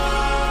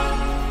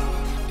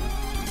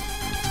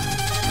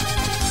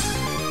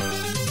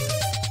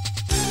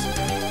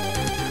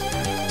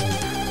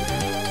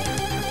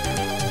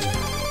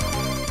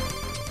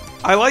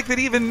 I like that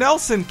even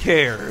Nelson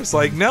cares.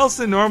 Like,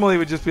 Nelson normally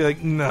would just be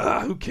like, nah,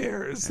 who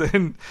cares?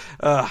 And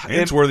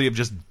it's worthy of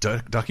just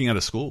ducking out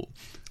of school.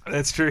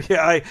 That's true.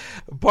 Yeah,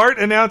 Bart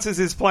announces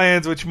his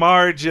plans, which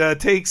Marge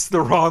takes the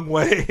wrong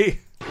way.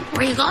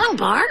 Where are you going,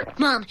 Bart?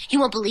 Mom, you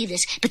won't believe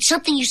this, but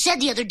something you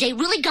said the other day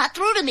really got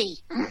through to me.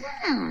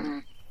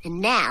 And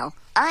now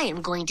I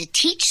am going to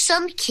teach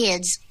some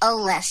kids a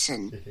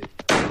lesson.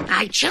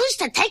 I choose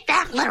to take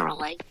that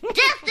literally.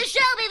 Death to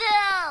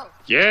Shelbyville!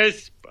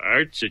 Yes,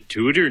 Bart's a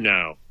tutor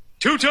now.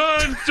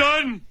 Teuton,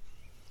 son!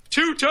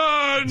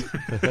 Teuton!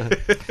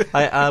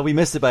 We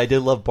missed it, but I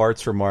did love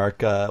Bart's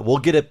remark. We'll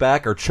get it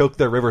back or choke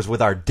their rivers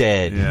with our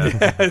dead.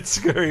 Yeah, it's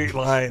a great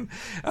line.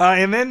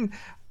 And then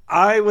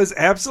I was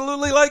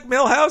absolutely like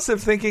Milhouse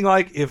of thinking,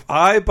 like, if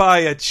I buy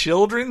a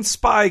children's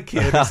spy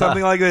kit or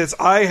something like this,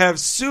 I have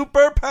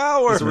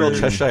superpowers. It's a real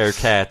Cheshire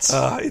Cat.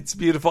 It's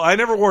beautiful. I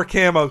never wore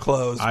camo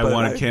clothes. I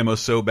wanted camo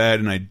so bad,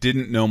 and I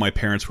didn't know my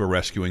parents were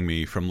rescuing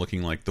me from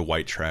looking like the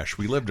white trash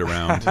we lived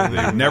around.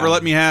 They never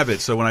let me have it.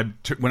 So when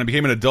I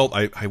became an adult,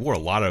 I wore a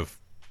lot of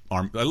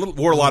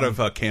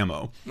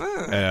camo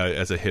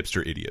as a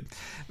hipster idiot.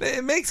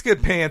 It makes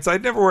good pants.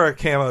 I'd never wear a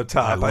camo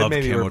top. I love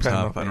camo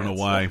top. I don't know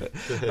why.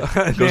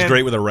 It goes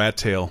great with a rat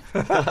tail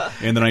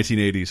in the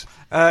 1980s.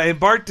 And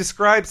Bart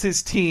describes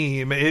his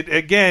team.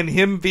 Again,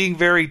 him being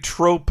very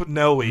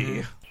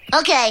trope-no-y.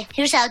 Okay,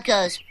 here's how it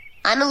goes.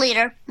 I'm a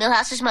leader.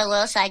 Milhouse is my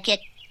loyal sidekick.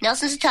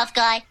 Nelson's a tough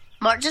guy.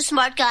 Martin's a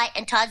smart guy,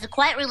 and Todd's the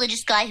quiet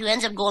religious guy who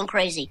ends up going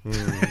crazy.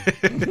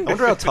 I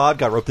wonder how Todd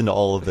got roped into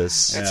all of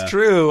this. It's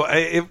true.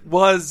 It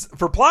was,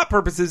 for plot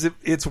purposes,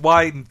 it's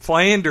why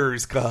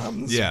Flanders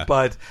comes. Yeah.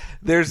 But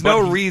there's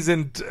no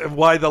reason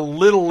why the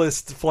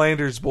littlest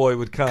Flanders boy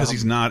would come. Because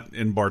he's not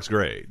in Bart's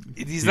grade.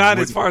 He's not,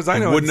 as far as I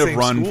know, he wouldn't in the have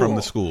same run school. from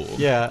the school.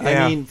 Yeah,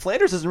 I mean,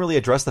 Flanders doesn't really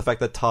address the fact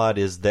that Todd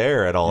is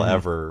there at all,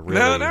 ever. Really.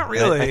 No, not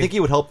really. I think he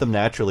would help them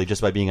naturally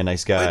just by being a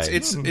nice guy.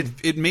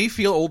 It may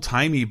feel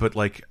old-timey, but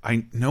like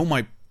I know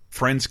my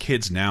friends'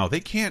 kids now, they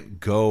can't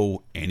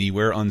go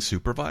anywhere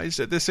unsupervised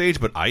at this age,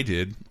 but I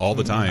did all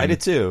the time. I did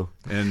too.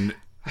 And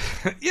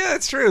yeah,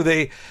 it's true.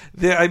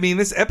 I mean,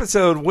 this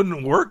episode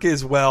wouldn't work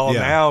as well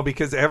now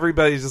because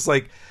everybody's just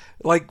like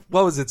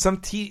what was it?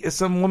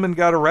 Some woman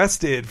got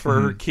arrested for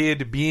her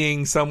kid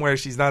being somewhere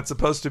she's not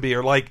supposed to be,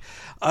 or like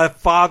a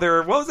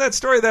father. What was that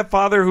story? That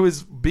father who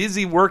was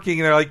busy working,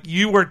 and they're like,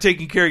 "You weren't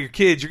taking care of your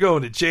kids. You're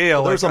going to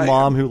jail." Well, there's a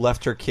mom who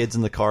left her kids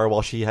in the car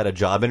while she had a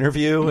job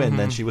interview, and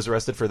then she was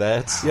arrested for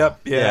that.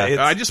 Yep. Yeah.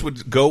 I just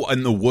would go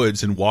in the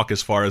woods and walk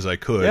as far as I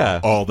could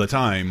all the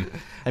time.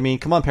 I mean,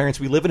 come on, parents.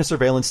 We live in a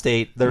surveillance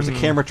state. There's a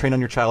camera trained on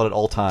your child at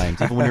all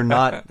times, even when you're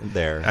not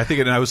there. I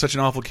think I was such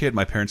an awful kid.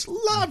 My parents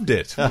loved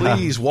it.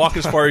 Please walk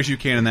as far as you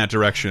can in that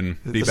direction.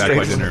 Be back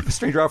by dinner. If a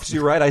stranger offers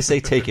you a ride, I say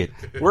take it.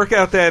 Work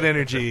out that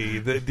energy.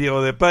 Deal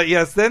with it. But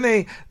yes,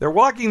 then they're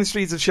walking the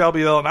streets of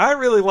Shelbyville, and I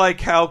really like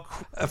how,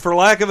 for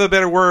lack of a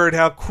better word,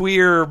 how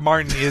queer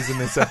Martin is in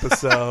this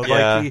episode.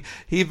 Like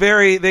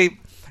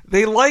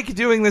They like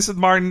doing this with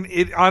Martin.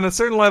 On a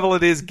certain level,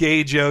 it is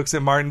gay jokes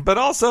in Martin, but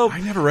also I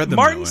never read them.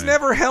 Martin's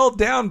never held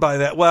down by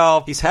that.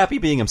 Well, he's happy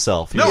being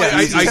himself. No,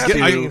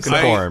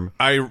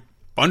 I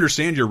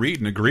understand your read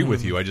and agree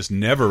with you. I just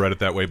never read it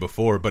that way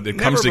before, but it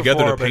comes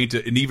together to paint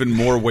an even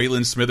more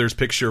Waylon Smithers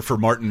picture for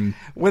Martin.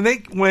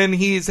 When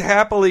he's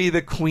happily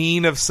the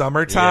queen of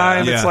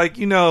summertime, it's like,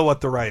 you know what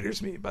the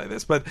writers mean by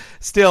this, but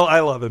still, I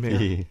love him here.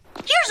 Here's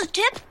a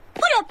tip.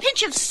 Put a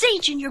pinch of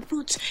sage in your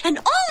boots, and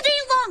all day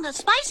long a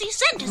spicy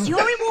scent is your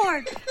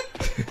reward.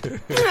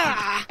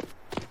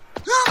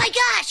 Oh my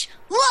gosh!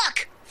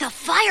 Look! The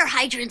fire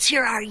hydrants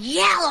here are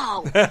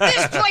yellow.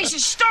 This place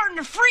is starting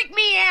to freak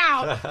me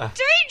out.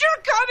 Danger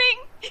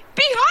coming!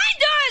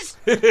 Behind us!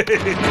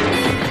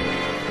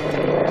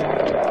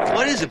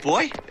 What is it,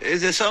 boy?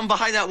 Is there something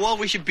behind that wall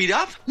we should beat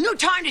up? No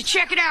time to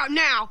check it out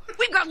now.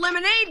 We've got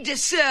lemonade to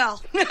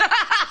sell.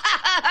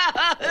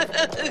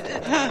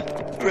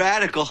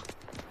 Radical.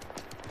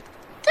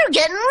 They're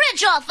getting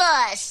rich off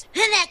us.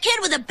 And that kid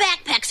with a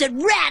backpack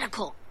said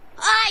radical.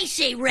 I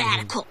say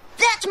radical.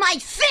 That's my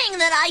thing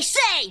that I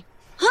say.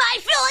 I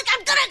feel like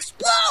I'm gonna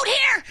explode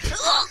here.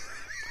 Ugh.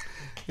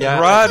 Yeah,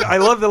 Rod, I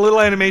love the little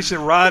animation.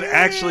 Rod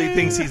actually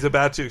thinks he's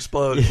about to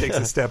explode and takes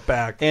a step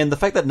back. And the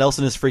fact that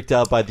Nelson is freaked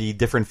out by the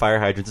different fire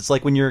hydrants, it's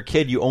like when you're a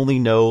kid, you only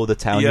know the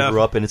town you grew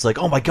up in. It's like,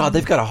 oh my god,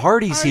 they've got a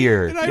Hardee's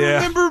here. And I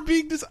remember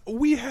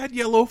we had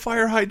yellow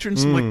fire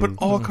hydrants, but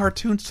all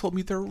cartoons told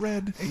me they're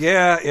red.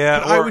 Yeah.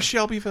 But I was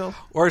Shelbyville.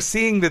 Or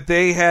seeing that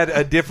they had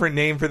a different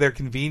name for their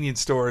convenience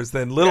stores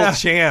than Little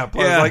Champ. I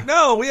was like,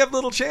 no, we have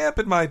Little Champ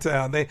in my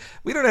town.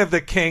 We don't have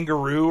the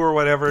Kangaroo or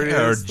whatever it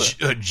is.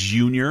 Or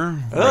Junior,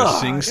 or a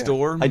Sing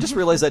store. I just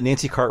realized that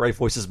Nancy Cartwright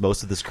voices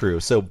most of this crew.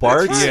 So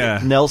Bart,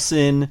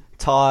 Nelson,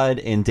 Todd,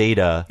 and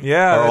Data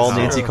are all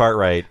Nancy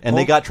Cartwright. And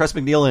they got Tress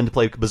MacNeille in to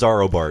play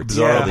Bizarro Bart.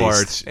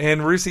 Bart.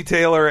 And Russi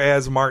Taylor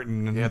as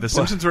Martin. Yeah, the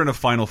Simpsons are in a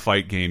final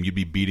fight game. You'd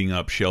be beating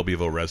up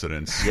Shelbyville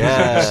residents.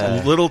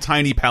 Yeah. Little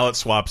tiny palette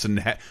swaps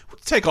and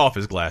take off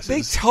his glasses.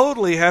 They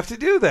totally have to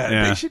do that.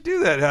 Yeah. They should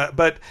do that.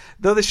 But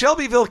though the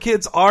Shelbyville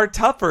kids are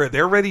tougher,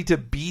 they're ready to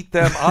beat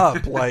them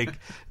up. Like,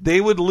 they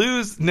would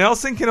lose.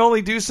 Nelson can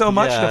only do so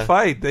much to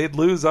fight. They'd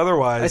lose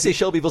otherwise. I say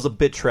Shelbyville's a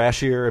bit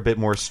trashier, a bit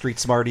more street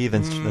smarty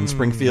than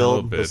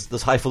Springfield.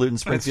 Those highfalutin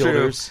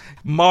Springfielders.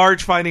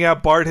 Marge finding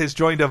out Bart has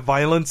joined a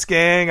violence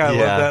gang. I love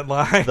that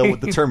line.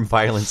 The term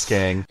violence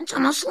gang. It's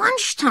almost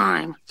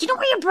lunchtime. Do you know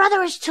where your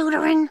brother is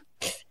tutoring?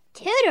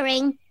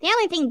 Tutoring? The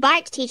only thing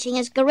Bart's teaching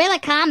is guerrilla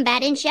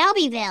combat in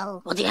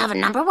Shelbyville. Well, do you have a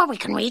number where we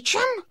can reach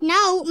him?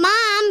 No,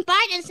 Mom.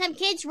 Bart and some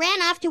kids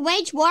ran off to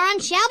wage war on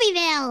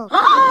Shelbyville.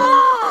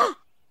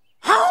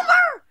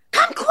 Homer!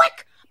 Come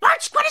quick!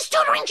 Bart quit his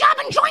tutoring job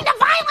and joined a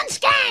violence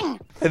gang!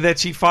 And then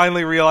she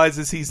finally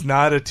realizes he's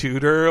not a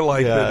tutor,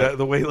 like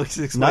the way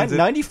Lisa explains it.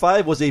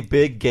 95 was a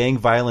big gang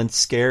violence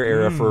scare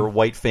era for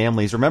white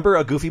families. Remember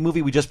a Goofy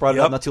movie? We just brought it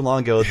up not too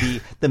long ago.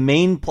 The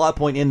main plot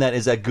point in that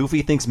is that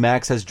Goofy thinks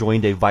Max has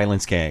joined a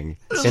violence gang.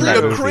 In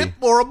that movie. Crip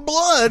or a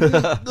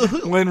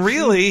blood. When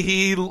really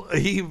he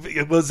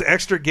was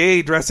extra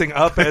gay, dressing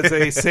up as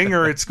a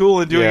singer at school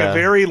and doing a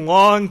very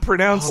long,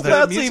 pronounced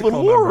that's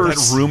even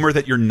worse. That rumor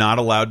that you're not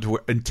allowed to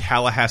wear in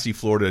Tallahassee,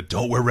 Florida,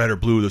 don't wear red or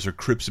blue. Those are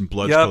Crips and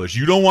Bloods colors.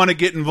 You don't want to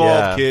get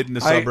involved, kid, in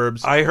the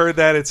suburbs. I heard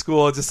that at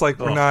school. It's just like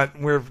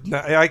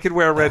I could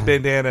wear a red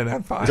bandana and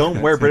I'm fine.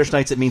 Don't wear British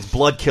Knights. It means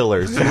blood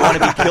killers. You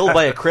want to be killed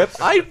by a Crip?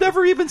 I've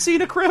never even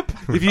seen a Crip.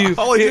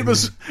 All I did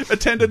was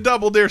attend a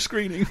double dare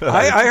screening.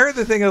 I heard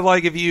the thing of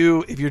like if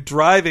you're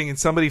driving and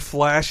somebody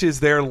flashes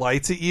their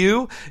lights at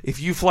you, if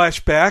you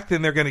flash back,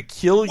 then they're going to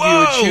kill you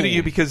and shoot at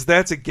you because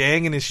that's a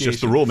gang initiation.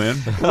 It's just the rule, man.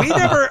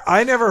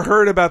 I never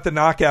heard about the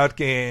knockout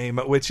game,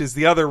 which is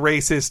the other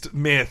racist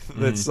myth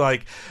that's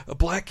like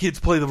black kids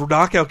play the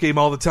knockout game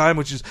all the time,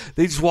 which is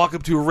they just walk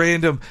up to a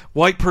random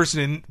white person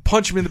and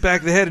punch him in the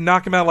back of the head and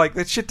knock him out. Like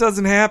that shit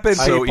doesn't happen.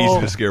 So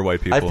easy to scare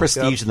white people. I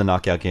prestige in the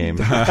knockout game.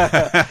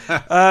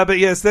 But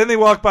yes, then they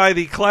walk by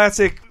the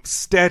classic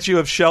statue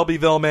of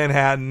Shelbyville,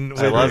 Manhattan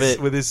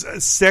with his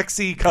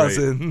sexy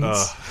cousins.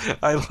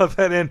 I love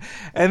that.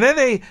 And then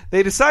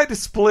they decide to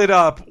split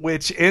up,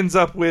 which ends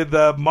up with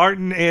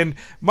Martin and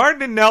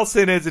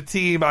Nelson as a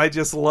team. I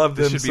just love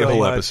them so much. This should be a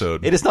whole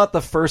episode. It is not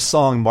the first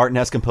song Martin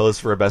has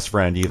composed for a best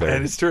friend either.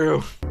 That is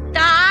true.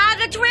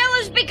 The trail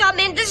has become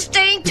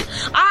indistinct.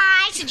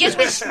 I suggest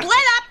we split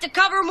up to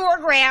cover more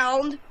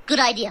ground. Good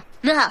idea.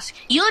 Milhouse,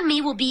 you and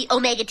me will be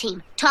Omega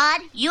Team.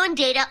 Todd, you and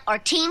Data are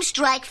Team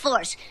Strike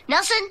Force.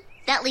 Nelson,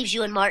 that leaves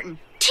you and Martin.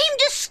 Team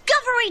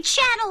Discovery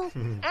Channel.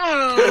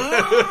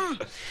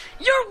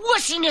 Your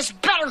wussiness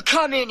better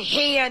come in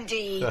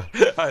handy.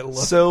 I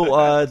love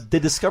that. The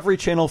Discovery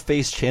Channel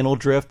face channel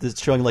drift is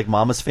showing like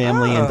Mama's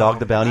Family and Dog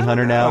the Bounty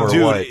Hunter now, or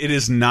dude, what? It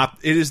is not.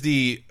 It is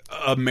the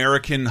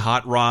American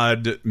Hot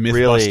Rod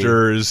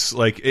Mythbusters.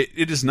 Like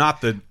it is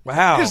not the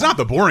It is not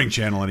the boring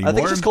channel anymore. I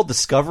think it's just called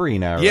Discovery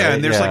now. Yeah, right?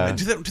 and there's like,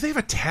 do they have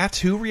a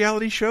tattoo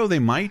reality show? They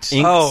might.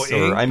 Inks,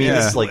 I mean,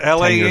 it's like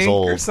LA 10 years Ink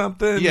old or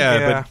something.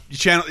 Yeah,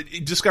 but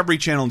Discovery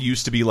Channel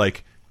used to be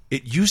like.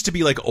 It used to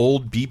be like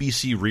old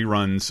BBC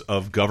reruns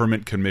of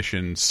government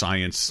commissioned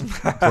science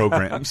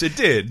programs. It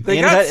did. They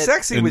got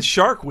sexy with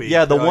Shark Week.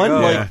 Yeah,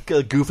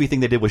 the goofy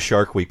thing they did was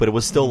Shark Week, but it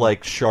was still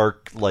like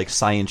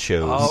science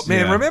shows. Oh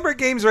man, remember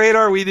Games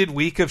Radar? We did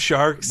Week of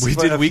Sharks. We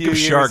did Week of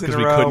Shark because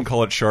we couldn't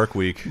call it Shark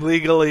Week.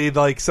 Legally,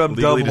 like some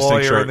dumb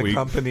lawyer in the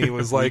company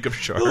was like, Week of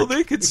Shark. "Oh,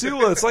 they could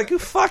sue us." Like, who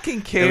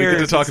fucking cares? And we get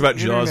to talk about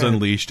Jaws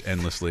Unleashed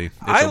endlessly.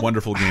 It's a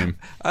wonderful game.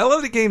 I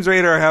love the Games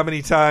Radar. How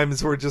many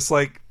times we're just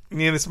like,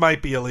 man, this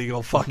might be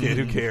illegal. Fuck it.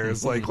 Who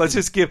cares? Like, let's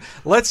just give.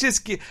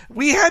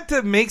 We had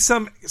to make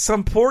some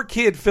poor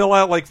kid fill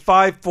out like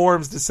 5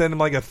 forms to send him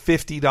like a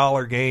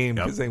 $50 game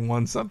because they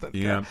won something.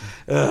 Yeah.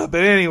 But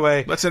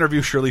anyway, let's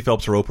interview Shirley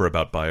Phelps Roper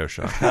about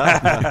BioShock.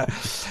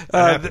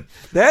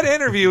 That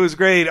interview was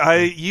great.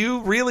 You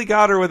really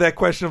got her with that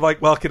question of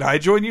like, well, can I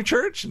join your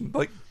church? And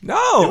like,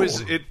 no.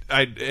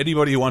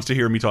 Anybody who wants to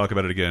hear me talk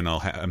about it again,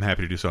 I'm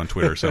happy to do so on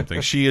Twitter or something.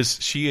 She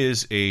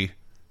is a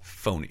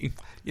phony.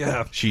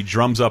 Yeah, she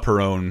drums up her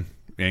own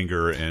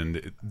anger,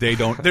 and they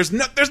don't. There's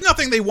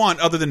nothing they want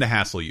other than to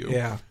hassle you.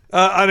 Yeah.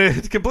 On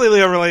a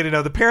completely unrelated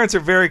note, the parents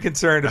are very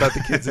concerned about the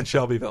kids in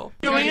Shelbyville.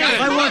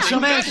 I want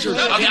some answers.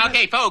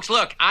 Okay, folks,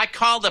 look, I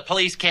called the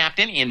police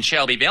captain in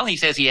Shelbyville. He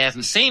says he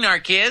hasn't seen our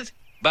kids,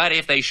 but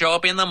if they show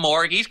up in the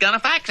morgue, he's gonna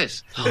fax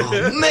us.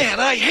 Oh,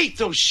 man, I hate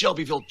those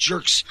Shelbyville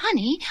jerks.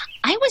 Honey,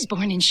 I was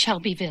born in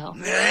Shelbyville.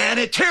 And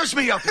it tears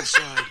me up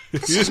inside.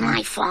 This is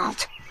my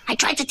fault. I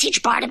tried to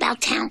teach Bart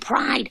about town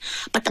pride,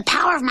 but the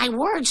power of my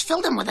words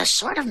filled him with a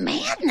sort of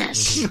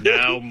madness.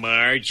 Now,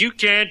 Marge, you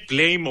can't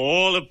blame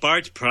all of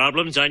Bart's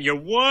problems on your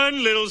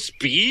one little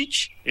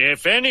speech.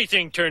 If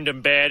anything turned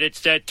him bad,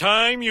 it's that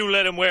time you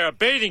let him wear a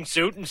bathing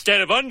suit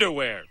instead of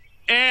underwear.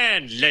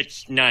 And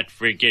let's not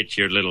forget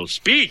your little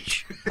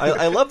speech.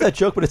 I love that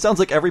joke, but it sounds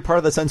like every part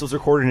of the sentence was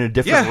recorded in a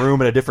different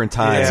room at a different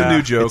time. Yeah. It's a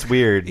new joke. It's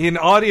weird. In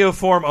audio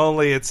form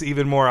only, it's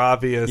even more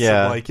obvious.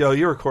 Yeah. Like, yo,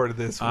 you recorded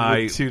this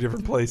with 2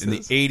 different places. In the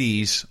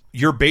 80s,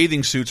 your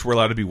bathing suits were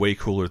allowed to be way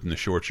cooler than the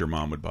shorts your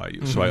mom would buy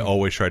you. So I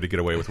always tried to get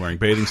away with wearing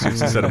bathing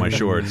suits instead of my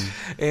shorts.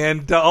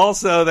 And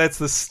also, that's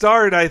the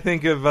start, I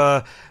think, of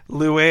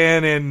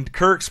Luann and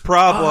Kirk's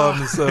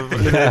problems.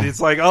 It's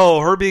like,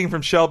 her being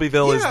from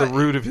Shelbyville is the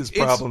root of his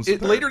problems.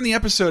 Later in the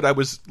episode, I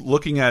was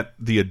looking at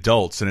the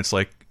adults, and it's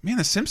like, man,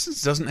 The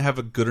Simpsons doesn't have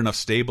a good enough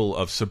stable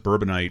of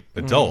suburbanite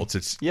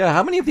adults.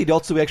 How many of the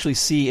adults do we actually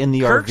see in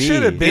the Kirk RV?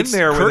 should have been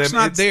there with him. Kirk's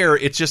not there.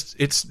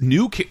 It's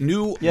new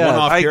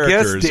one-off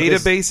characters. I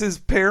guess Database's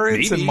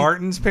parents and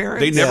Martin's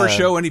parents. They never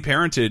show any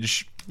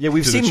parentage Yeah,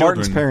 we've to the seen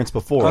Martin's children. parents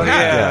before. Oh,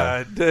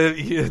 yeah.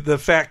 The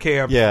fat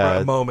camp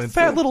moment.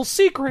 Fat little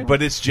secret.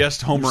 But it's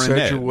just Homer and said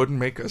Ned. you wouldn't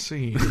make a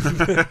scene.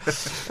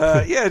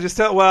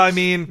 I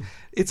mean,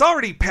 it's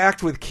already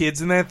packed with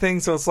kids in that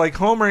thing, so it's like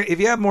Homer. If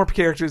you have more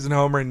characters than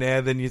Homer and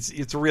Ned, then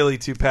it's really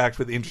too packed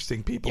with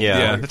interesting people.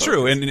 Yeah, that's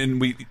true.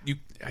 And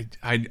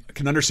I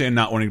can understand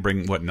not wanting to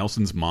bring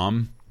Nelson's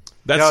mom.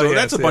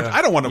 That's a bunch.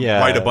 I don't want to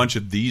write a bunch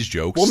of these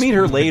jokes. We'll meet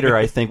her later.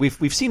 I think we've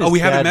seen. His we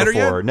haven't met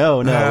before. her yet. No,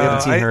 we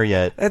haven't seen her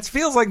yet. That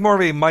feels like more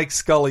of a Mike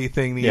Scully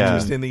thing. The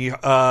interest in the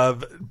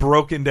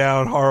broken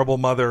down, horrible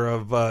mother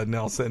of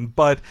Nelson.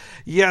 But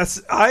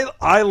yes,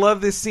 I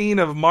love this scene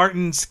of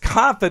Martin's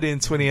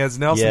confidence when he has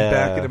Nelson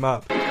backing him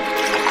up.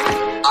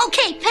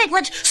 Okay,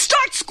 Piglet,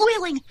 start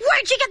squealing.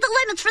 Where'd you get the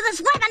lemons for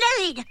this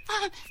lemonade?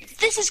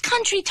 This is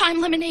country time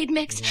lemonade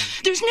mix.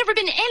 There's never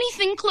been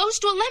anything close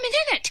to a lemon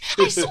in it.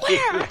 I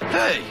swear.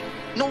 Hey,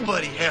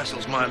 nobody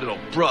hassles my little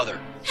brother.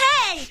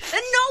 Hey,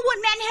 and no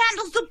one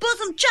manhandles the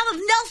bosom chum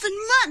of Nelson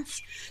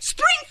Muntz.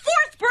 Spring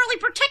forth, burly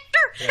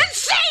protector, and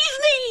save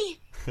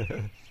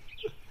me!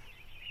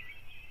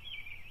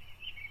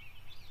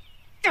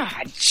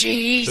 Ah,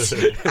 jeez.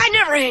 I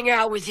never hang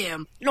out with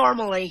him,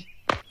 normally.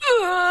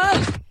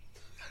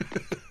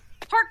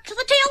 Hark to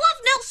the tale of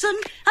Nelson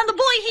and the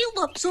boy he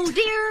loved so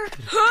dear.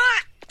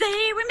 They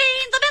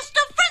remain the best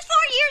of friends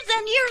for years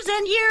and years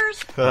and years.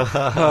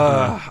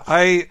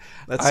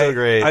 That's so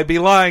great. I'd be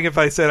lying if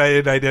I said I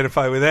didn't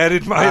identify with that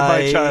in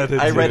my childhood.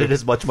 I read too. it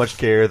as much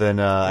care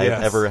than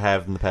I've ever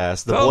have in the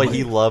past. The boy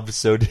he loved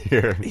so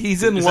dear.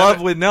 He's in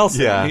love with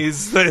Nelson. Yeah.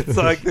 It's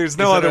like there's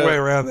no other way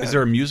around that. Is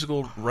there a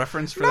musical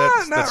reference for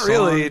that? Not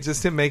really. It's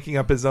just him making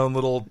up his own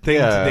little thing to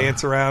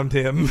dance around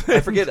him. I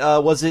forget.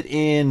 Was it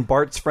in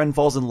Bart's Friend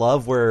Falls in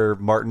Love where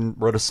Martin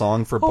wrote a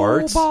song for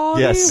Bart?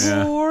 Yes.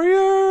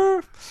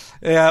 Warrior.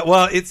 Yeah,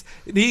 well,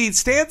 he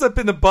stands up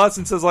in the bus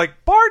and says,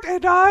 like, Bart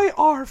and I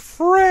are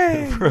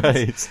friends.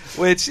 Right.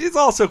 Which is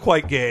also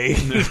quite gay.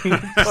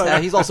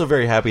 He's also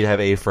very happy to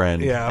have a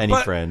friend. Yeah, any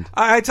friend.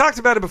 I talked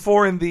about it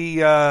before in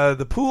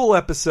the pool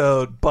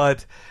episode,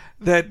 but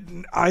that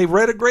I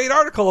read a great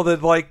article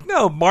that, like,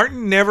 no,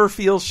 Martin never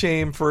feels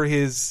shame for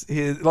his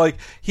like,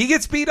 he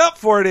gets beat up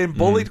for it and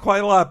bullied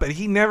quite a lot, but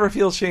he never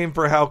feels shame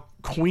for how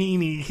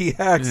queenie he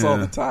acts all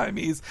the time.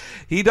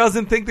 He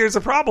doesn't think there's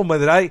a problem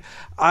with it.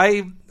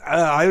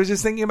 I was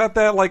just thinking about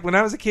that. Like when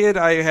I was a kid,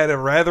 I had a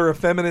rather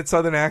effeminate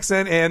Southern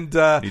accent, and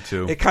me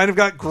too. It kind of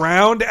got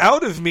ground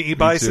out of me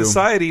by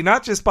society,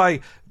 not just by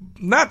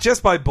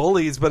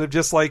bullies, but of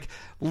just like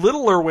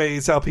littler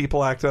ways how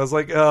people act. I was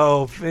like,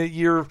 oh,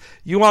 you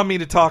want me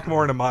to talk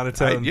more in a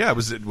monotone? It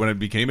was when I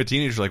became a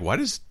teenager. Like, why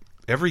does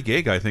every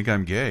gay guy think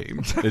I'm gay?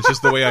 It's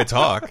just the way I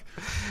talk.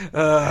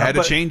 I had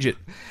to change it.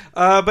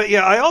 But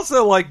yeah, I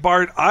also like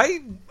Bart. I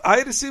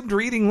had assumed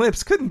reading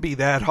lips couldn't be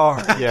that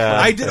hard. Yeah,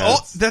 I did.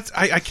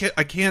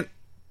 I can't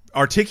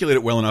articulate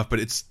it well enough, but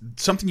it's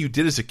something you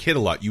did as a kid a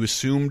lot. You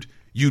assumed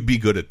you'd be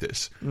good at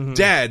this.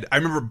 Dad, I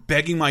remember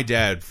begging my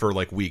dad for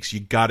like weeks.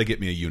 You got to get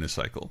me a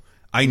unicycle.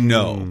 I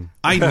know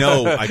I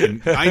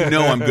can. I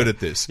know I'm good at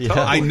this. Yeah.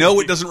 I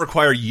know it doesn't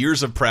require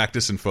years of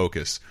practice and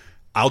focus.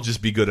 I'll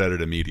just be good at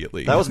it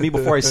immediately. That was me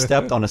before I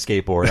stepped on a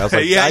skateboard. I was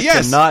like, I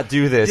cannot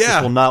do this. Yeah.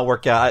 This will not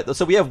work out.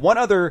 So we have one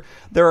other.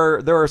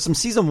 There are some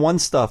season 1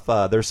 stuff.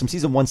 There's some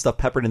season 1 stuff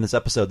peppered in this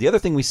episode. The other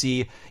thing we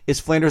see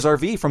is Flanders'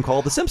 RV from Call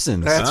of the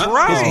Simpsons. That's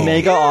right. His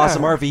mega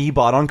awesome RV he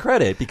bought on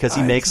credit because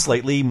he makes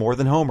slightly more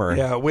than Homer.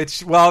 Yeah,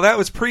 that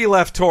was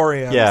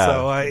pre-Leftorium. Yeah.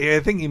 So I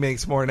think he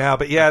makes more now.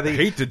 But yeah, I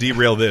hate to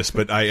derail this,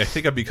 but I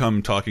think I've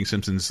become Talking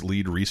Simpsons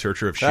lead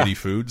researcher of shitty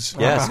foods.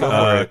 Yes, go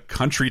for it.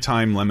 Country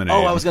Time Lemonade.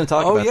 Oh, I was going to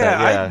talk about that.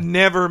 Yeah. I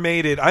never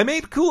made it. I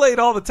made Kool-Aid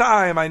all the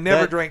time. I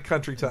never drank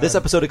Country Time. This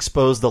episode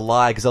exposed the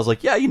lie because I was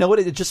like, yeah, you know what?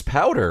 It's just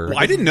powder. Well,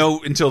 I didn't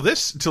know until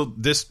this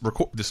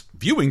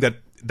viewing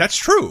that's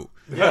true.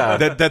 Yeah.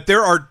 That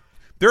there are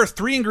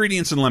 3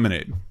 ingredients in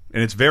lemonade,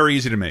 and it's very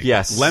easy to make.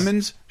 Yes.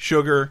 Lemons,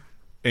 sugar,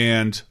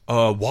 and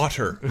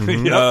water.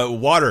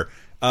 Mm-hmm. Water.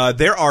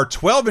 There are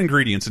 12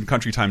 ingredients in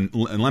Country Time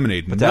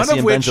lemonade, Potassium none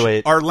of which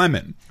benzoate. are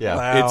lemon. Yeah.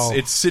 Wow.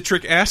 It's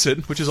citric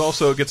acid, which is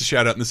also gets a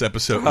shout out in this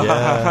episode.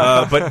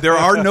 Yeah. But there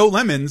are no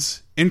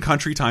lemons in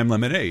Country Time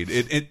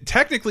lemonade.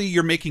 Technically,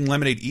 you're making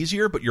lemonade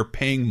easier, but you're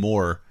paying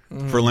more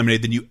for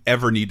lemonade than you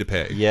ever need to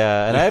pay.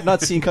 Yeah, and I have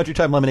not seen Country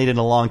Time Lemonade in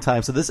a long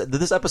time. So did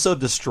this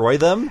episode destroy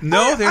them?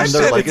 No, I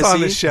said it's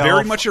on the shelf.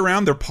 Very much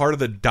around. They're part of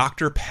the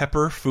Dr.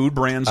 Pepper Food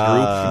Brands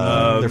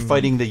group. They're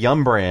fighting the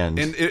Yum brand.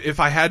 And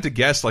if I had to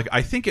guess, like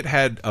I think it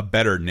had a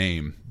better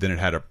name than it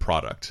had a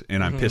product,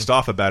 and I'm pissed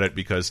off about it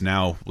because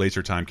now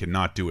Laser Time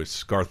cannot do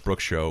its Garth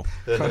Brooks show.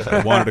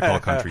 I wanted to call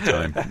Country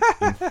Time.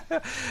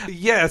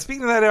 Yeah,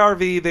 speaking of that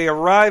RV, they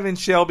arrive in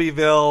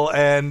Shelbyville,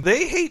 and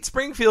they hate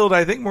Springfield,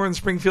 I think, more than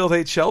Springfield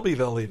hates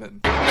Shelbyville,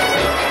 even.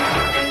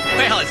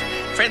 Well, it's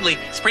friendly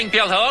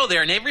Springfield. Hello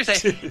there, neighbors.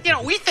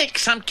 We think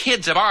some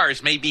kids of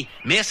ours may be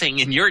missing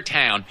in your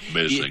town.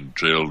 Missing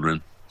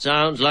children.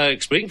 Sounds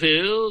like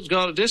Springfield's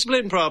got a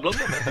discipline problem.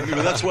 Maybe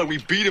that's why we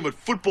beat him at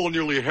football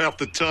nearly half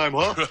the time,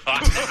 huh?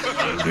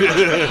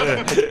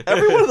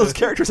 Every one of those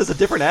characters has a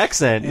different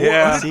accent.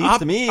 Yeah. It seems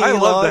to me. I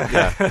love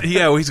that.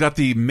 Yeah, well, he's got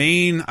the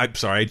main. I'm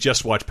sorry, I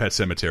just watched Pet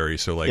Sematary,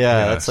 so like,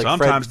 that's like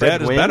sometimes Fred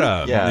Dad is Wing.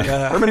 better.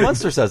 Yeah. Herman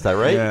Munster says that,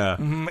 right? Yeah.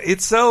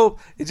 It's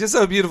just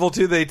so beautiful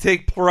too. They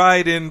take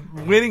pride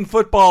in winning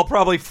football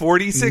probably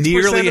 46%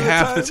 Nearly of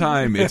half the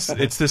time. It's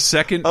the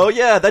second. Oh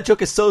yeah, that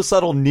joke is so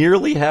subtle.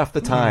 Nearly half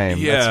the time.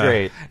 Yeah. That's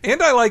great.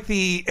 And I like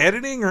the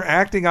editing or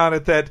acting on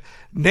it that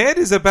Ned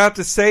is about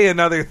to say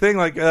another thing.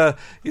 Like,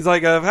 he's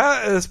like,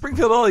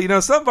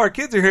 Springfield, some of our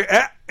kids are here.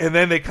 And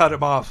then they cut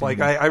him off.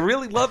 Like, I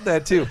really love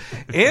that too.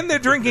 And they're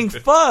drinking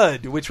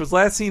Fudd, which was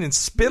last seen in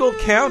Spittle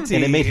County.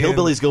 And it made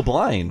hillbillies go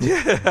blind.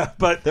 Yeah,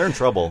 but they're in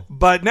trouble.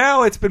 But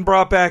now it's been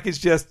brought back as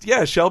just,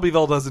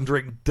 Shelbyville doesn't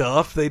drink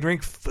Duff. They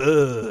drink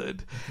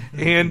Fudd.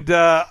 And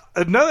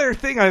another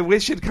thing I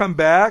wish had come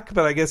back,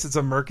 but I guess it's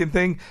a Merkin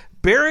thing,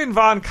 Baron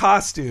von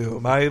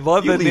Costume. I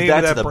love the name of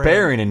that to the brand.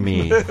 Baron in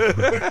me.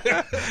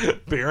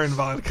 Baron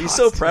von Costume. He's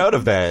so proud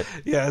of that.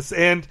 Yes,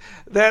 and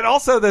that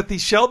also that the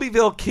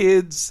Shelbyville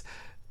kids,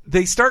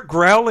 they start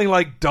growling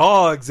like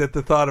dogs at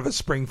the thought of a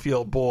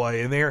Springfield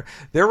boy, and they're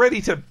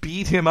ready to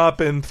beat him up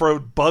and throw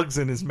bugs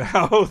in his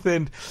mouth.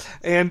 And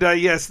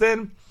yes,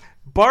 then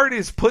Bart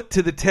is put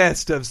to the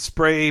test of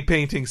spray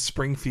painting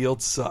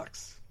Springfield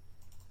sucks.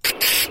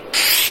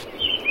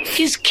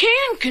 His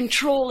can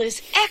control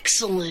is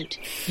excellent.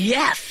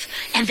 Yes,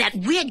 and that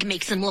wig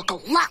makes him look a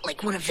lot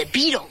like one of the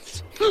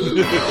Beatles.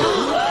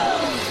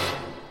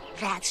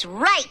 That's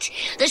right.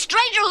 The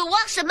stranger who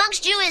walks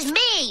amongst you is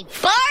me,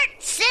 Bart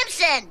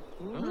Simpson.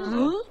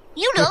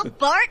 You know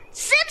Bart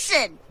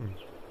Simpson.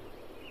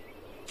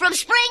 From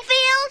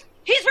Springfield?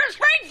 He's from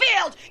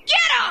Springfield!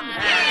 Get him!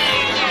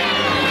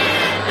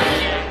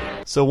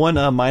 So one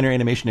minor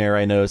animation error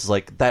I noticed is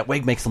like that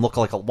wig makes him look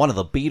like one of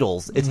the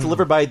Beatles. It's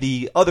delivered by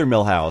the other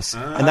Millhouse,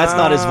 and that's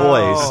not his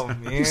voice.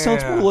 He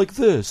sounds more like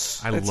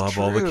this. I love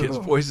all the kids'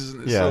 voices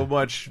in this so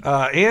much.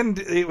 And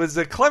it was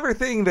a clever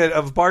thing that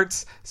of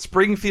Bart's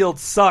Springfield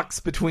sucks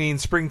between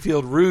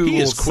Springfield rules. He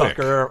is quick.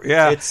 Sucker.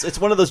 Yeah, it's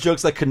one of those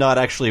jokes that could not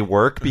actually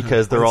work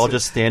because they're all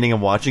just standing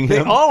and watching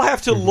him. They all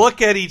have to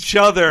look at each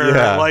other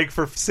like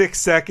for 6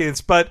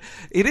 seconds. But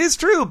it is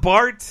true,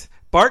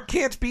 Bart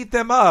can't beat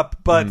them up,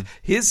 but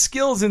his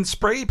skills in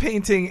spray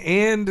painting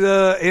and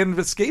the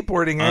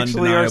skateboarding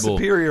actually are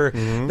superior.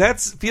 That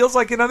feels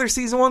like another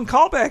season 1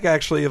 callback,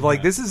 actually, of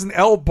like this is an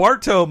El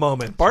Barto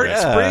moment. Bart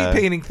spray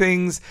painting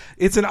things.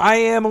 It's an I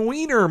am a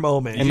wiener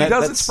moment. And he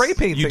doesn't spray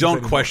paint. You things don't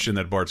anymore. question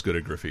that Bart's good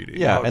at graffiti.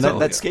 Yeah, and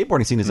that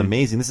skateboarding scene is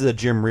amazing. This is a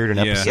Jim Reardon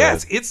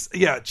episode.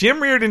 Yes,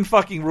 Jim Reardon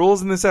fucking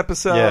rules in this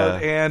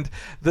episode, and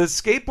the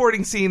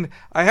skateboarding scene.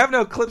 I have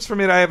no clips from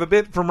it. I have a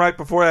bit from right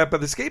before that,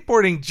 but the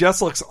skateboarding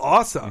just looks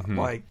awesome.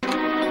 Like,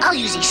 I'll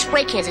use these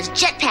spray cans as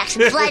jetpacks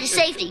and fly to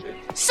safety.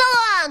 So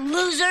long,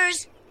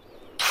 losers.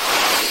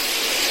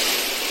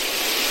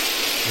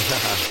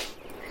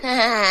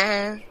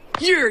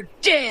 You're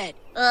dead.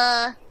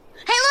 Hey,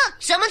 look,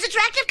 someone's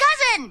attractive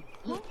cousin.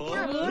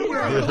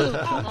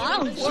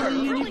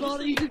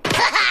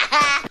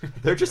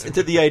 They're just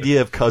into the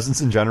idea of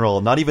cousins in general,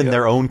 not even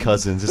their own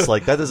cousins. It's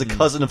like that is a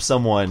cousin of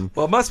someone.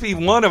 Well, it must be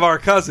one of our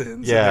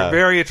cousins. Yeah, and they're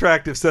very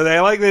attractive. So they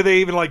like that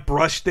they even like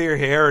brushed their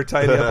hair or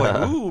tied it up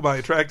like, ooh, my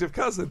attractive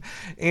cousin.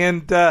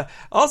 And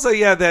also,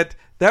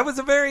 that was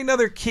a very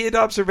another kid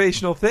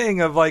observational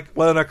thing of like,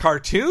 well, in a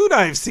cartoon,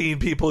 I've seen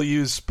people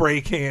use spray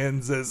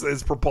cans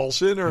as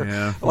propulsion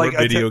or like a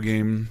video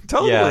game.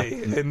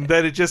 Totally. And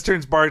then it just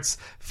turns Bart's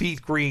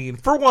feet green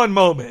for one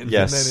moment.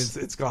 Yes.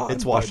 And then it's gone.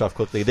 It's washed off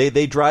quickly.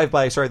 They drive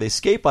by, they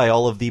skate by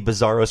all of the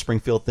bizarro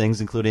Springfield things,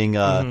 including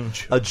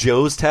a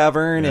Joe's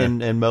Tavern,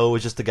 and Mo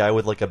is just a guy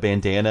with like a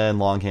bandana and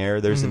long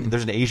hair. There's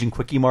an Asian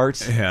Quickie Mart.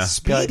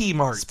 Speedy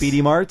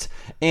Mart.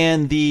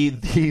 And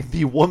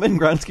the woman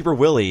groundskeeper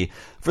Willie.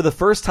 For the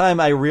first time,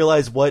 I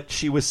realized what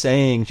she was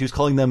saying. She was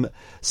calling them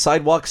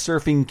sidewalk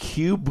surfing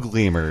cube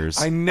gleamers,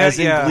 as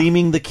in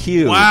gleaming the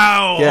cube.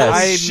 Wow!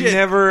 Yes.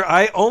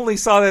 I only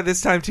saw that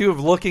this time too of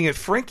looking at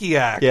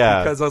Frankiac.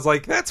 Because I was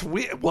like, that's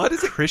weird. What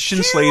is it? Christian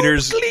Cube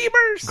Slater's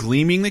gleamers,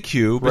 gleaming the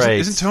cube. Right?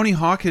 Isn't Tony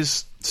Hawk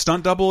his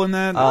stunt double in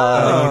that?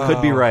 You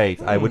could be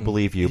right. I would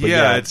believe you.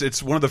 But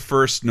it's one of the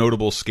first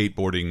notable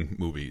skateboarding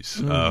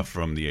movies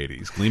from the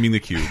 80s. Gleaming the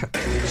Cube.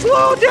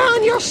 Slow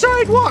down your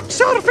sidewalk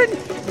surfing,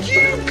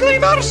 cube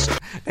gleamers.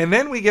 And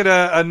then we get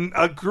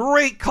a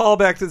great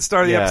callback to the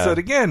start of the episode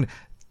again.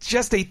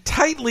 Just a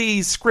tightly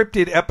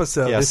scripted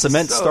episode. Yeah, This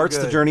Cement is so starts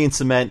good. the journey, and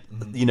Cement,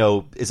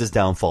 is his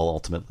downfall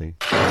ultimately.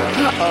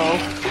 Uh-oh.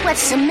 What's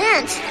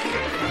cement?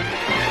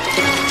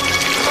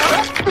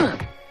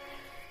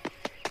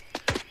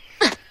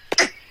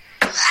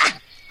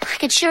 I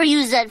could sure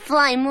use that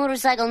flying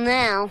motorcycle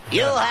now.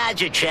 You had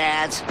your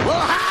chance. We'll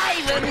hide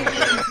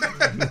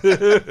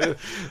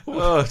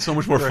Oh, it's so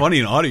much more funny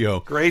in audio.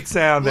 Great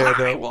sound there,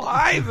 though. Well,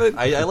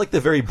 I like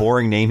the very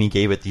boring name he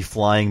gave it, the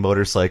flying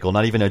motorcycle,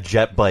 not even a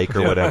jet bike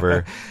or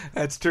whatever.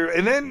 That's true.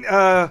 And then,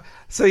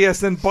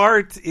 then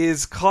Bart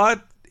is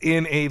caught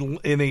in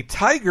a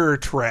tiger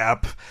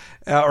trap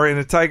or in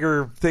a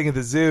tiger thing at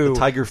the zoo. The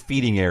tiger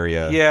feeding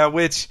area. Yeah,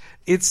 which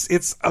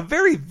it's a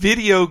very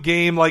video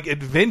game, like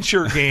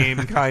adventure game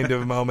kind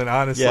of moment,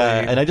 honestly.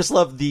 Yeah, and I just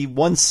love the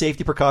one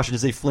safety precaution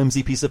is a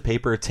flimsy piece of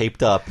paper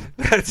taped up.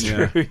 That's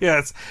true,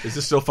 yes. Is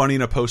this still funny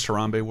in a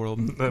post-Harambe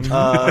world?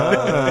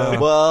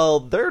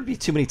 Well, there'd be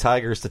too many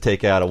tigers to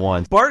take out at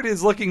once. Bart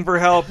is looking for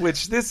help,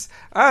 which this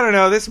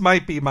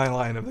might be my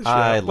line of the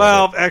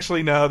show.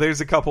 Actually, no,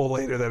 there's a couple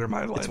later that are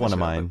my line. It's one of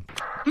mine.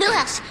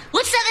 Milhouse,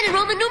 what's 7 in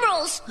Roman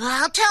numerals?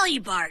 I'll tell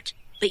you, Bart.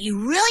 But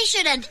you really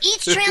should end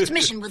each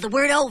transmission with the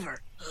word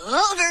over.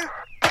 Over.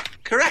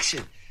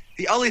 Correction.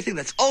 The only thing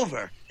that's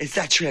over is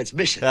that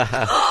transmission.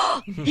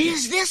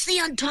 Is this the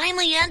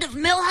untimely end of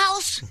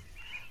Milhouse?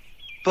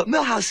 But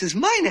Milhouse is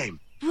my name.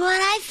 But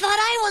I thought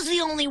I was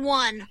the only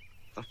one.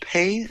 A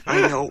pain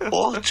I know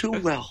all too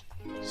well.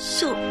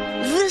 So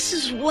this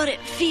is what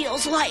it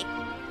feels like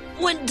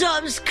when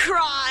doves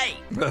cry.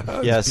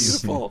 Yes.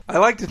 Beautiful. I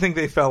like to think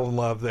they fell in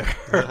love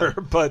there.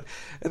 But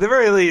at the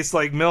very least,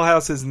 like,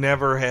 Milhouse has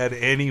never had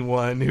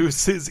anyone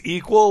who's his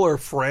equal or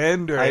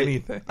friend or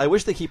anything. I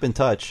wish they keep in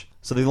touch.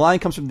 So the line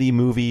comes from the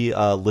movie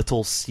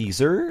Little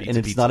Caesar, and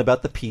it's not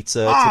about the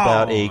pizza, it's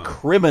about a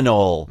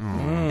criminal.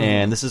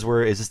 And this is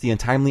the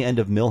untimely end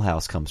of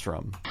Milhouse comes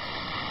from.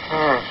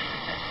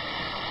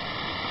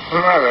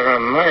 Mother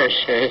of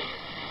mercy.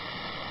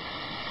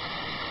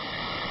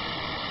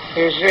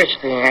 Is this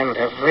the end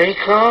of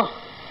Rico?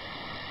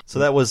 So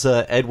that was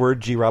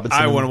Edward G.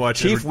 Robinson. I want to watch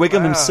Chief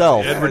Wiggum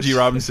himself. Edward G.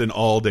 Robinson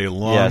all day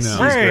long. Yes,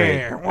 now. he's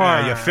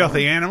great. You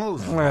filthy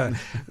animals.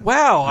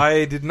 Wow,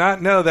 I did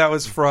not know that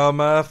was from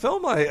a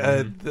film.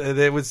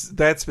 That was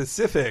that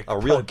specific. A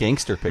real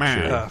gangster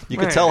picture. You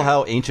could tell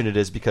how ancient it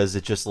is because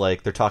it's just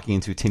like they're talking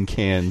into tin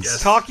cans.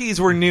 Yes. Talkies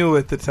were new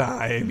at the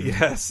time,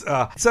 yes.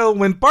 So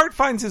when Bart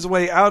finds his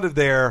way out of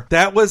there,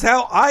 that was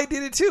how I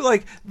did it too.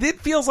 Like,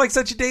 it feels like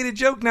such a dated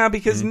joke now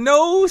because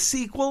no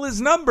sequel is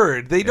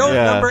numbered. They don't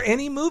number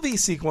any movie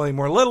sequel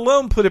anymore, let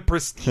alone put a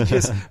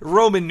prestigious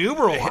Roman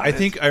numeral in I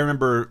think I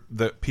remember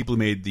the people who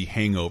made The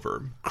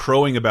Hangover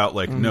crowing about,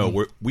 like,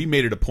 no, we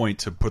made it a point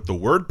to put the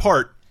word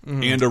part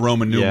and a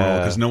Roman numeral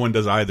because no one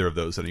does either of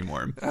those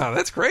anymore. Oh,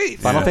 that's great.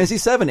 Final Fantasy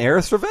VII,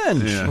 Aerith's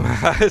Revenge.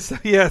 Yeah. So,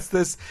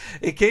 yes,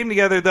 it came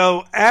together,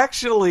 though.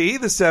 Actually,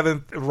 the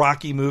 7th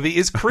Rocky movie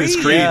is Creed.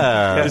 It's Creed.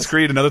 Yeah. It's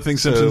Creed. Another thing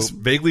Simpsons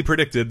vaguely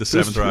predicted, the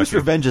 7th Rocky. Whose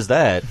revenge is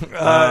that? It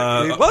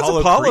was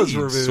Apollo's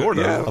revenge. Sort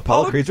of. Yeah.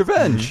 Apollo Creed's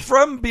revenge.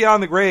 From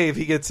Beyond the Grave,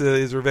 he gets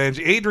his revenge.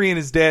 Adrian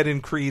is dead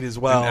in Creed as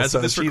well. And as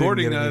of this she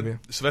recording, didn't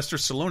get Sylvester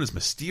Stallone has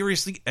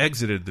mysteriously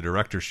exited the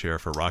director's chair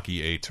for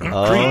Rocky 8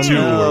 or Creed 2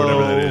 or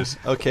whatever that is.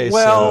 Okay,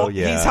 well, so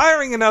he's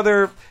hiring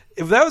another.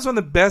 If that was one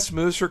of the best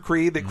moves for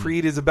Creed, that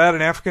Creed is about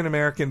an African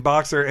American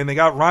boxer, and they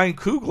got Ryan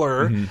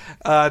Coogler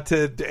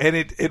and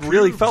it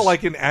really felt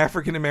like an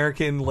African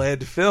American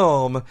led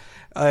film,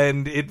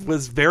 and it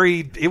was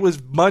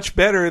much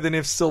better than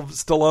if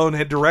Stallone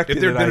had directed.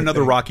 If there had been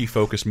another Rocky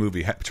focused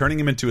movie, turning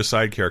him into a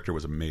side character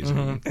was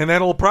amazing, and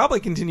that'll probably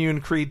continue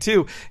in Creed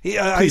 2.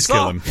 Please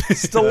kill him.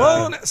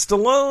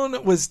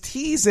 Stallone was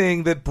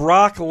teasing that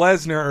Brock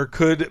Lesnar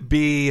could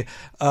be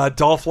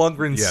Dolph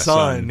Lundgren's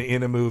son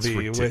in a movie.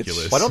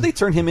 Ridiculous. Why don't they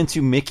turn him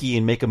into Mickey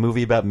and make a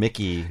movie about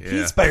Mickey?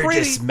 He's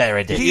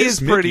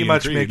pretty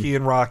much Mickey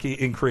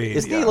in Creed.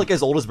 Isn't he like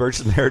as old as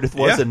Burgess Meredith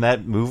was in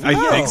that movie?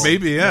 I think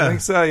maybe, I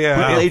think so,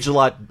 yeah. People aged a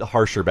lot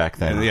harsher back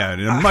then. Yeah,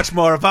 and much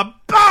more of a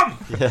bum.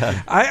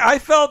 Yeah.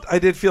 I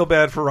did feel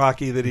bad for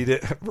Rocky that he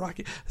did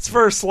It's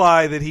for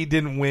Sly that he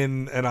didn't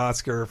win an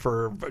Oscar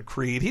for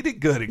Creed. He did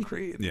good in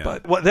Creed,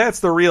 but that's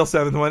the real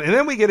 7th one. And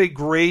then we get a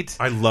great.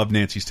 I love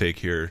Nancy's take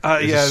here.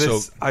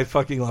 I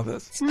fucking love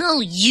this. It's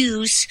no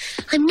use.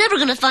 I'm never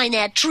gonna find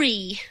that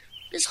tree.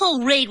 This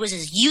whole raid was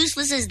as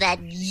useless as that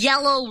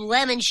yellow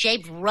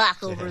lemon-shaped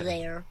rock over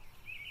there.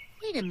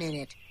 Wait a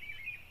minute.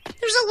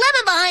 There's a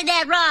lemon behind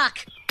that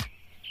rock.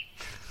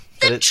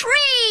 The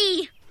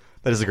tree!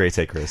 That is a great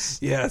take, Chris.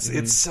 Yes,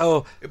 it's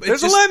so...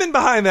 There's a lemon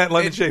behind that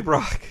lemon-shaped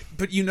rock.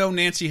 But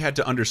Nancy had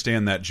to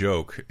understand that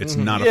joke. It's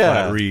not a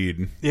flat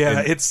read.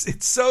 Yeah,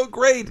 it's so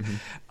great.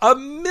 A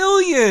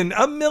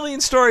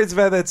million stories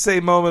about that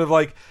same moment of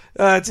like,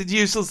 it's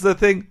useless, the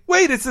thing.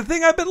 Wait, it's the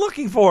thing I've been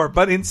looking for.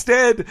 But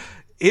instead...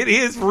 It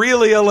is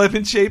really a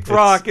lemon-shaped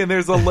rock, and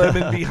there's a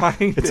lemon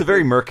behind it. It's a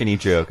very Merkin-y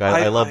joke.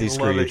 I love these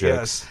screwy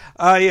jokes.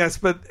 Yes,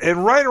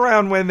 and right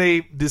around when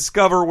they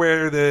discover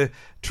where the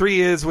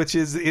tree is, which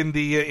is in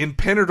the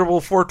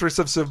impenetrable fortress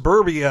of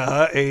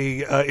Suburbia,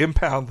 a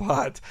impound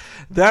lot,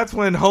 that's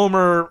when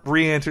Homer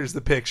re-enters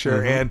the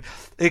picture. And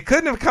it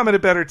couldn't have come at a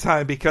better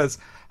time because...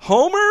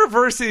 Homer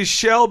versus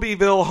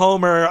Shelbyville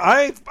Homer.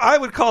 I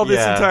would call this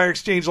entire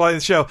exchange line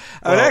of the show.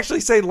 I would actually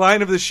say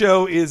line of the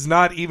show is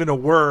not even a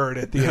word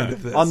at the end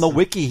of this. On the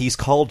wiki, he's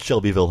called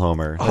Shelbyville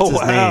Homer. That's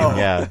his name.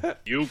 Yeah.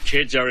 You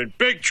kids are in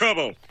big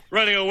trouble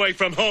running away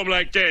from home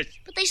like this.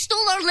 But they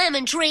stole our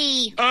lemon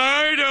tree.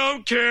 I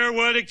don't care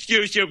what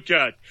excuse you've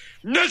got.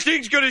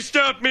 Nothing's going to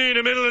stop me in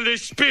the middle of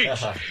this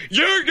speech.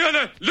 You're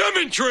gonna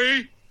lemon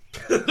tree.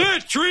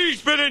 That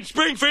tree's been in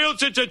Springfield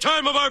since the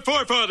time of our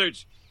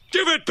forefathers.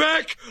 Give it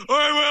back, or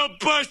I will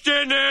bust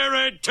in there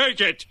and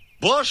take it.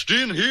 Bust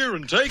in here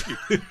and take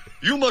it.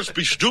 You must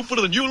be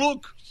stupider than you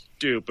look.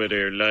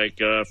 Stupider like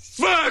a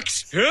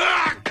fox.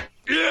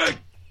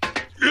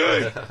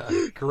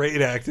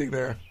 Great acting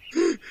there.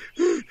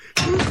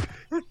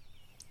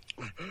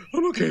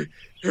 I'm okay.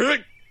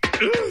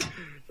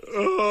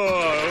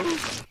 Oh.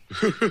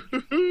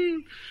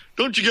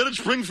 Don't you get it,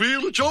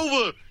 Springfield? It's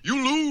over. You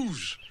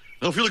lose.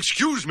 Now, if you'll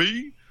excuse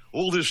me,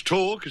 all this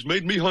talk has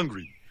made me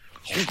hungry.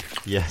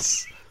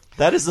 Yes.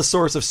 That is the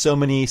source of so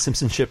many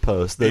Simpsons shit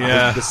posts. The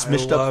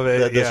smished up,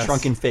 the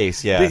shrunken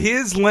face. Yeah,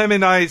 his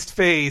lemonized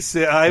face.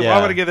 I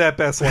want to give that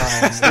best line.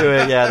 Let's do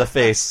it. Yeah, the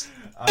face.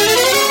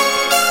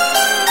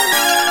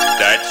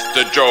 That's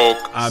the joke.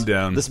 I'm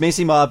down. This may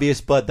seem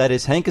obvious, but that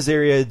is Hank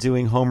Azaria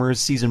doing Homer's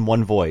season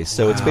 1 voice.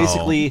 So it's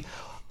basically.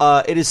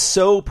 It is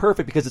so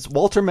perfect because it's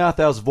Walter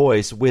Matthau's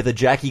voice with a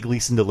Jackie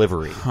Gleason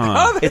delivery.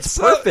 Oh, it's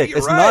perfect.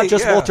 It's not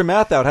just Walter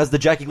Matthau. It has the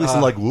Jackie Gleason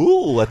like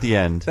 "ooh" at the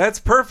end. That's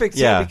perfect.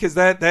 Yeah, because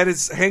that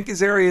is Hank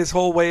Azaria's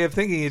whole way of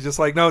thinking. He's just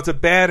like, no, it's a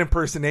bad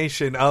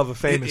impersonation of a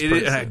famous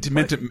person. I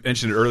meant to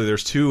mention it earlier.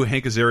 There's 2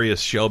 Hank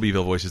Azaria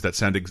Shelbyville voices that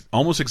sound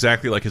almost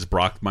exactly like his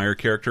Brockmire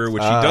character,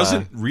 which he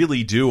doesn't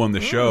really do on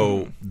the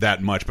show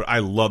that much. But I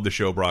love the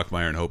show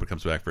Brockmire and hope it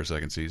comes back for a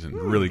second season.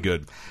 Really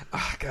good.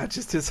 Oh, God,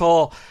 just his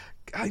whole.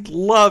 I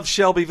love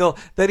Shelbyville.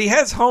 That he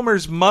has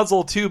Homer's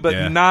muzzle too,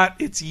 but not.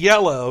 It's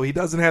yellow. He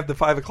doesn't have the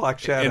 5 o'clock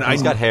shadow. And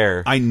he's got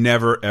hair. I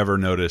never ever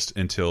noticed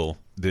until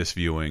this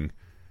viewing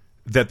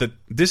that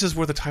this is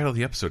where the title of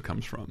the episode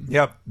comes from.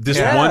 Yep. This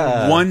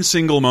one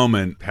single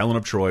moment, Helen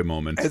of Troy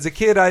moment. As a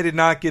kid, I did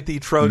not get the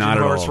Trojan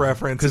horse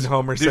reference and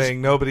Homer saying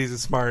nobody's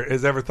as smart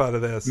has ever thought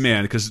of this.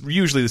 Man, because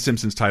usually the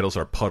Simpsons titles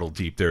are puddle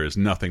deep. There is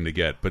nothing to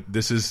get, but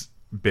this is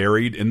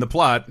buried in the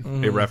plot,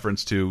 a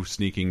reference to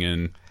sneaking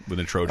in with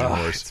a Trojan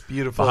horse. It's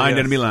beautiful. Behind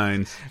enemy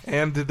lines.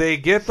 And they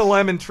get the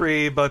lemon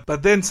tree, but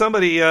then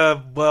somebody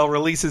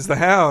releases the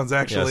hounds,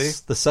 actually. Yes,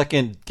 the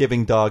second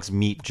giving dogs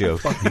meat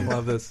joke. I fucking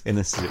love this. In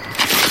this.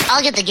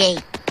 I'll get the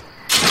gate.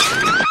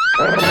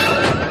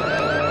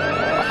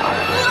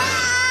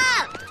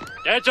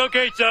 That's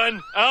okay,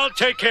 son. I'll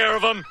take care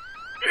of him.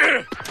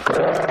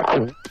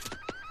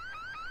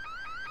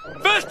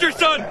 Faster,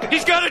 son!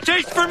 He's got a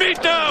taste for meat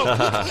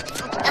now!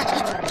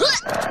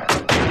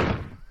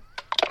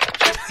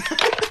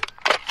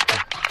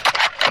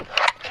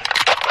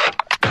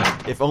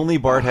 If only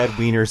Bart had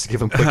wieners to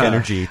give him quick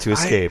energy to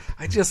escape.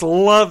 I just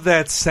love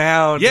that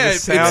sound. Yeah, the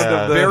sound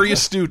of the... very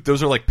astute.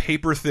 Those are like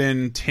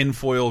paper-thin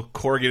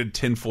corrugated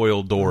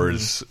tinfoil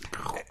doors.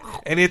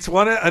 And it's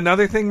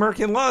another thing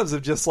Merkin loves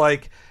of just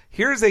like,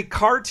 here's a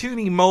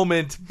cartoony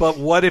moment, but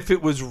what if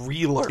it was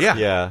realer?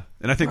 Yeah.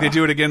 And I think they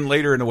do it again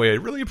later in a way I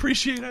really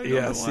appreciate.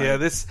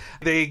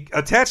 They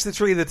attach the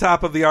tree to the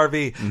top of the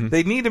RV.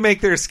 They need to make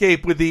their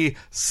escape with the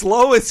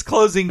slowest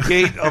closing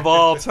gate of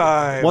all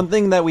time. One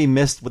thing that we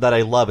missed that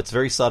I love, it's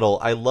very subtle.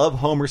 I love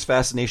Homer's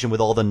fascination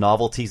with all the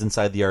novelties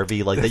inside the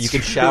RV, like that you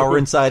can shower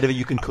inside of it,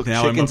 you can cook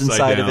chickens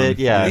inside of it.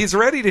 Yeah, he's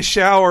ready to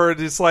shower.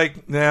 It's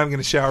like, nah, I'm going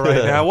to shower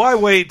right now. Why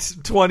wait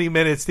 20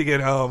 minutes to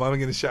get home? I'm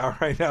going to shower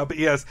right now. But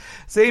yes,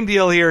 same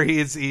deal here.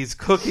 He's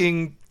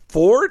cooking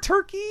 4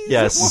 turkeys?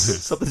 Yes.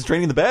 Something's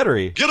draining the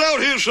battery. Get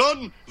out here,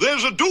 son.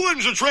 There's a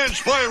doings a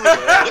transpiring.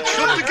 Let's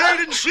shut the gate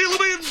and seal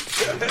them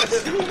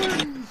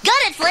in.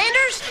 Got it,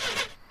 Flanders.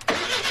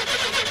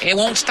 It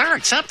won't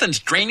start. Something's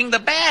draining the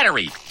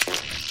battery.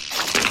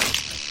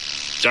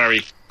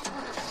 Sorry.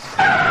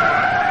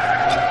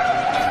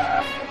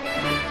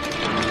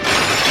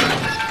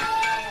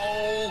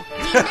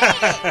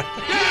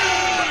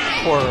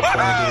 Poor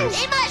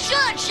Flanders. Eat my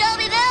shorts,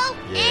 Shelbyville.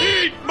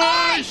 Eat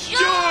my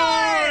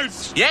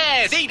shorts!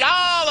 Yes, eat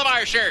all of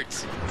our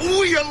shirts.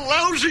 Oh, you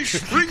lousy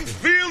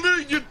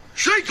Springfielder. You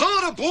shake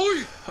harder,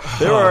 boy.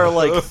 There are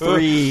like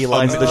 3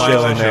 lines of the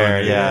show in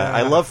there. Yeah.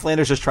 I love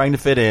Flanders just trying to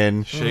fit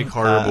in. Shake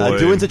harder, boy.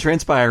 Doing to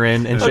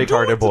transpiring and shake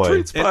harder,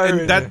 boy.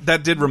 And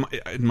that did remind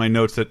in my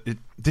notes that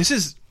this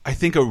is, I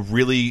think, a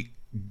really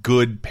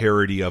good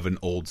parody of an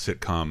old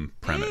sitcom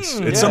premise.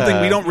 It's something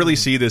we don't really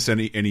see this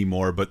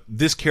anymore, but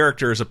this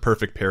character is a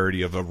perfect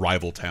parody of a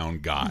rival town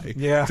guy.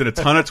 Yeah. It's in a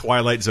ton of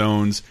Twilight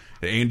Zones,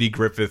 the Andy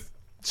Griffith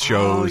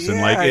shows,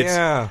 and like it's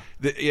I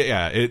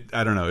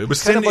don't know. It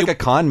was kind of like a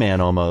con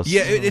man almost.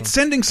 Yeah, it's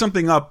sending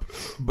something up,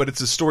 but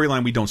it's a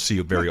storyline we don't see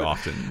very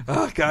often.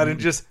 Oh God, and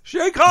just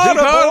shake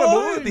harder,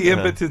 boy. The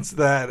impotence of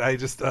that I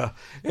just a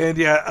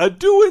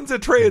doings a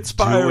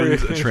transpiring.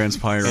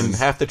 And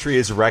half the tree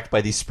is wrecked by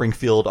the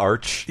Springfield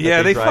arch.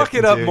 Yeah, they fuck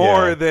it up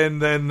more than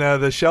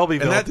the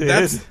Shelbyville did.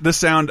 That's the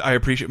sound I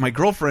appreciate. My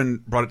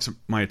girlfriend brought it to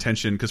my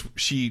attention because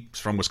she's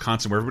from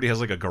Wisconsin, where everybody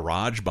has like a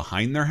garage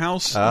behind their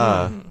house,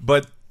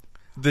 but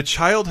the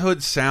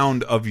childhood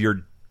sound of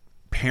your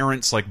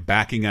parents like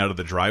backing out of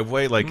the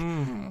driveway, like,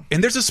 and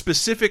there's a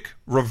specific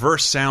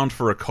reverse sound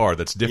for a car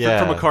that's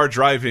different from a car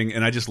driving,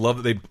 and I just love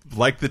that they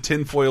like the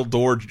tinfoil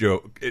door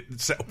joke.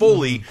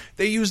 Foley,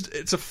 they used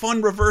it's a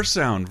fun reverse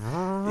sound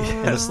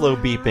and a slow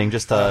beeping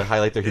just to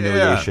highlight their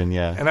humiliation.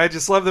 Yeah. And I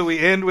just love that we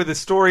end with a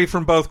story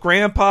from both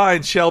Grandpa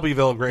and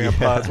Shelbyville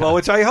Grandpa as well,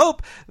 which I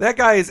hope that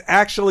guy is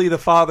actually the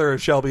father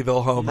of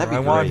Shelbyville Homer. I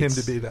want him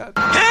to be that.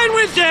 And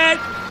with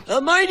that,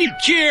 a mighty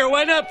cheer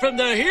went up from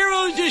the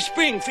heroes of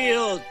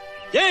Springfield.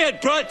 They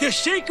had brought the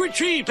sacred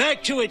tree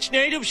back to its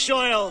native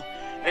soil,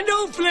 and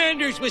old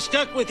Flanders was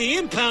stuck with the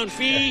impound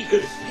fee.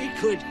 He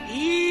could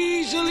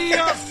easily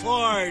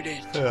afford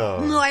it.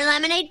 More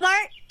lemonade,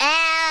 Bart?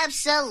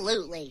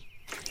 Absolutely.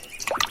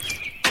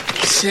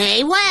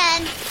 Say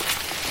when.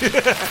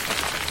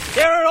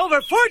 There are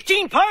over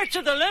 14 parts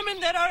of the lemon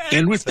that are...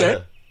 And with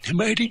that, a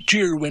mighty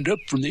cheer went up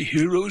from the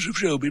heroes of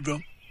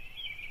Shelbyville.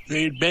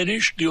 They had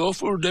banished the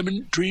awful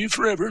lemon tree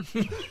forever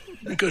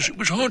because it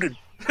was haunted.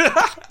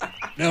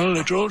 Now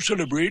let's all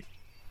celebrate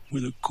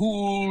with a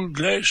cool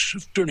glass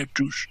of turnip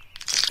juice.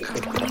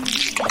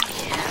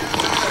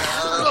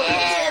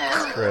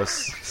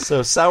 Chris.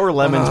 So sour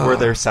lemons were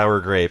their sour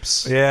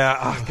grapes. Yeah.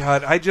 Oh,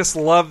 God. I just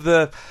love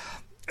the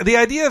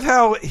idea of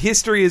how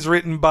history is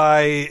written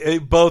by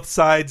both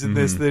sides in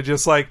this. They're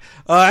just like,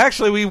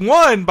 actually, we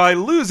won by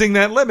losing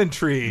that lemon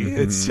tree.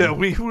 It's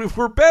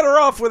we're better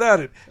off without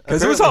it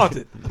because it was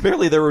haunted.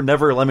 Apparently, there were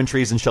never lemon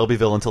trees in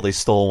Shelbyville until they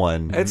stole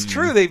one. It's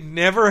true. They've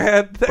never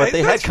had that. But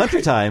they had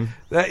country time.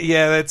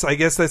 I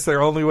guess that's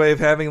their only way of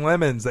having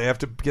lemons. They have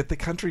to get the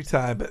country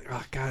time. But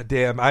God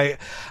damn, I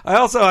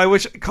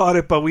wish I caught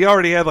it, but we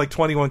already had like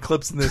 21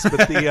 clips in this.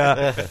 But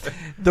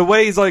the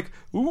way he's like,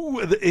 ooh,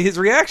 his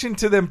reaction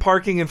to them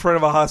parking in front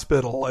of a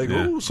hospital, like,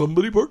 oh,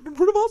 somebody parked in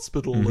front of a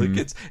hospital.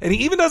 Like and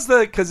he even does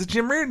because it's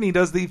Jim Reardon. He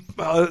does the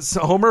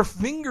Homer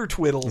finger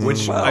twiddles,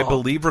 which I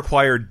believe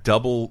required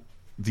double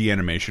the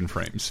animation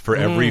frames for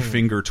every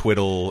finger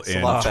twiddle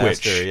and twitch.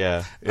 Faster,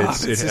 yeah, it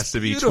has to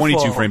be beautiful.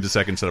 22 frames a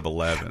second instead of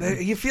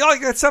 11. You feel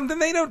like that's something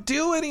they don't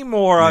do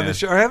anymore on the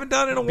show, or haven't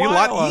done in a while.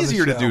 It'd be a lot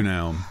easier to do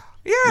now.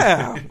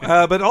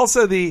 Yeah, but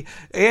also the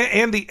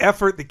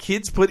effort the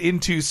kids put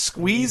into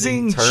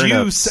squeezing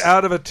juice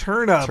out of a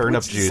turnip.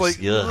 Turnip juice, like,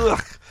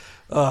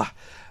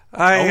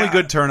 only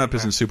good turnip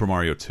is in Super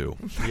Mario 2.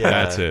 Yeah.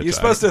 That's it. You're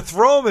supposed to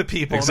throw them at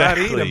people,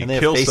 exactly. not eat them. And they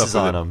have Kill faces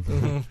stuff on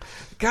them.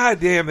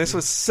 God damn, this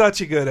was such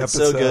a good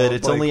episode. It's so good.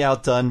 It's only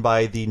outdone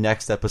by the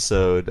next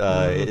episode.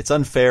 It's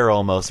unfair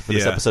almost for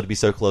this episode to be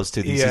so close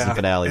to the season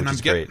finale, which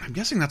is great. I'm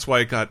guessing that's why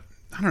it got...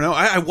 I don't know.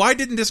 Why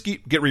didn't this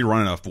get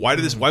rerun enough? Why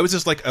was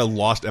this like a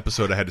lost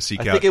episode I had to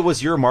seek out? I think it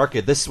was your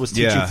market. This was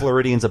teaching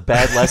Floridians a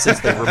bad lessons.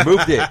 They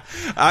removed it.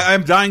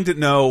 I'm dying to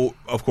know,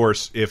 of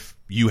course, if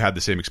you had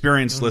the same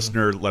experience,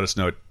 listener. Let us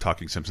know at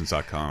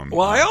TalkingSimpsons.com.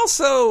 Well, I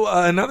also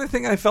another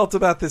thing I felt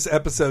about this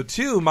episode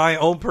too, my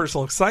own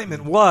personal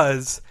excitement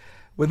was,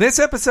 when this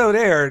episode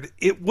aired,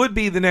 it would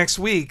be the next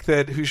week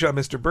that Who Shot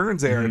Mr.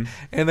 Burns aired.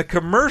 And the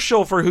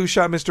commercial for Who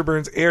Shot Mr.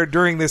 Burns aired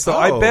during this. So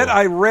I bet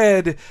I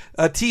read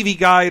a TV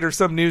guide or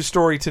some news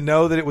story to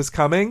know that it was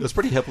coming. It was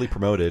pretty heavily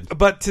promoted.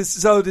 But to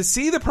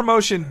see the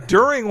promotion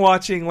during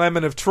watching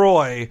Lemon of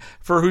Troy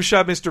for Who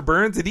Shot Mr.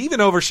 Burns, it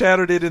even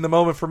overshadowed it in the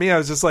moment for me. I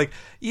was just like,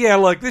 yeah,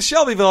 look, this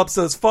Shelbyville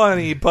episode's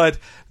funny, but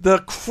the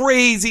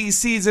crazy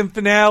season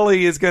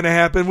finale is going to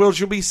happen,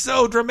 which will be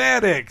so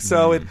dramatic.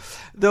 So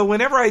though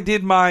whenever I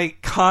did my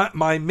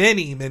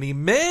many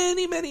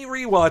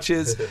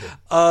rewatches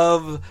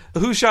of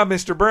Who Shot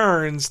Mr.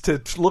 Burns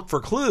to look for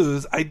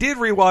clues, I did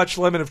rewatch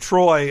Lemon of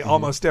Troy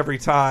almost every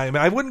time.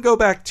 I wouldn't go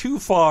back too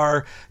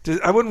far.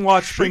 I wouldn't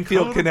watch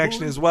Springfield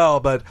Connection as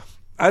well, but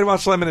I'd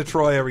watch Lemon of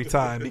Troy every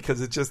time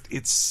because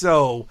it's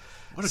so...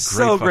 What a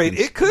so great.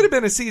 It could have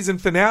been a season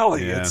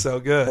finale. Yeah. It's so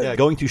good. Yeah,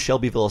 going to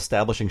Shelbyville,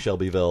 establishing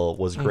Shelbyville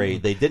was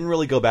great. They didn't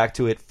really go back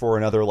to it for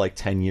another like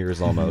 10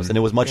 years almost, and it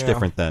was much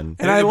different then.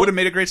 And it would have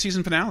made a great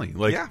season finale,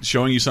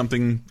 showing you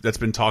something that's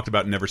been talked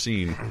about and never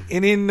seen.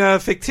 And in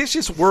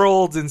fictitious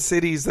worlds and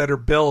cities that are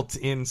built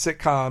in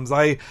sitcoms,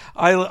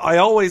 I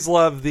always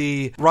love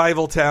the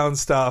rival town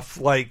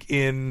stuff. Like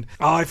in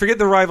I forget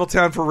the rival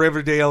town for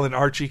Riverdale and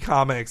Archie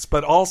comics,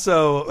 but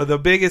also the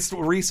biggest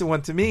recent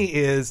one to me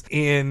is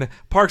in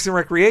Parks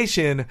and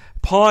Recreation.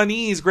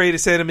 Pawnee's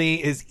greatest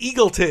enemy is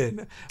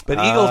Eagleton, but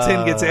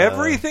Eagleton gets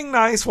everything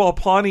nice while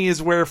Pawnee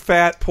is where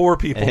fat poor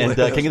people and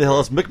live. King of the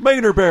Hill is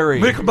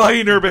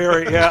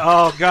McMainerberry. Yeah.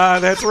 Oh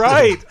God, that's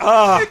right.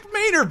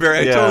 McMainerberry.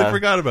 I totally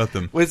forgot about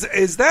them.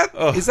 Is that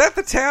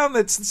the town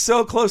that's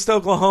so close to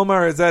Oklahoma,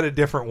 or is that a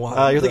different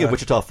one? You're thinking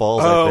Wichita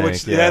Falls. I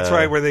think. That's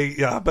right. Where they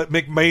but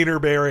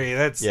McMainerberry.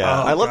 That's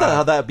I love that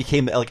how that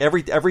became like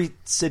every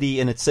city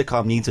in its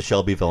sitcom needs a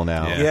Shelbyville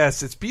now.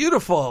 Yes, it's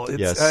beautiful.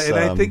 And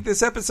I think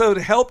this episode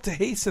helped to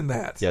hasten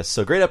that. Yes,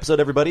 so great episode,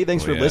 everybody.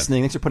 Thanks for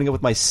listening. Thanks for putting up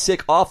with my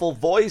sick, awful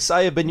voice.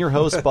 I have been your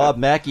host, Bob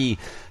Mackey.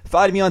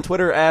 Find me on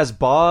Twitter as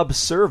Bob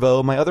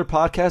Servo. My other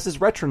podcast is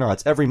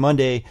Retronauts every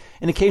Monday,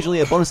 and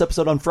occasionally a bonus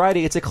episode on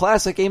Friday. It's a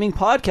classic gaming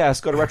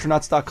podcast. Go to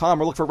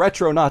retronauts.com or look for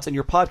Retronauts on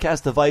your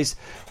podcast device.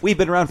 We've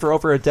been around for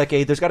over a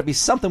decade. There's got to be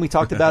something we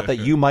talked about that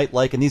you might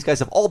like, and these guys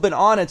have all been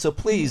on it, so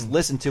please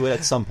listen to it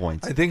at some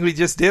point. I think we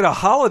just did a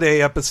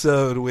holiday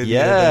episode with you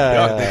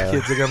that the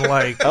kids are going to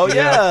like. Oh,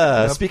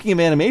 yeah. Yep. Speaking of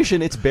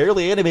animation, it's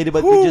barely animated,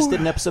 but we just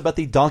did an episode about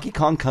the Donkey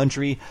Kong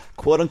Country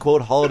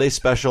quote-unquote holiday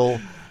special.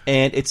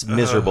 And it's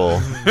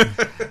miserable. It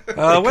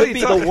could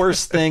be the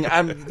worst thing.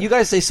 You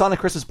guys say Sonic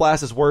Christmas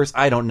Blast is worse.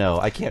 I don't know.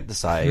 I can't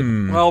decide.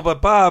 Well,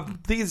 but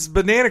Bob, these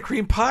banana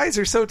cream pies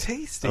are so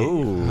tasty.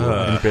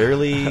 And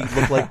barely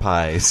look like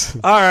pies.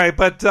 All right,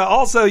 but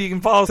also you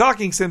can follow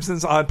Talking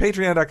Simpsons on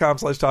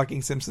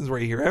patreon.com/Talking Simpsons, where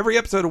you hear every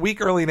episode a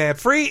week early and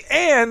ad-free.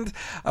 And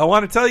I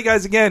want to tell you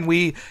guys again,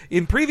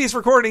 in previous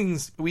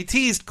recordings, we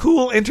teased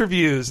cool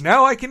interviews.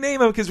 Now I can name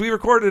them because we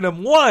recorded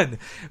them. One,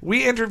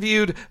 we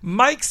interviewed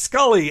Mike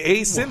Scully,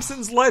 a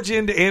Simpsons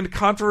legend and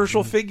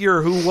controversial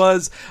figure who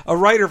was a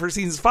writer for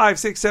seasons 5,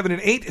 6, 7,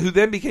 and 8, who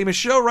then became a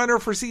showrunner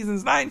for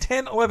seasons 9,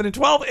 10, 11, and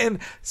 12, and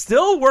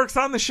still works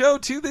on the show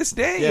to this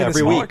day in a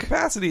smaller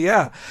capacity.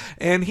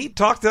 And he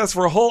talked to us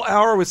for a whole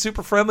hour, was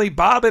super friendly.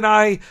 Bob and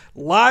I,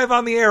 live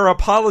on the air,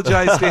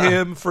 apologized to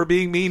him for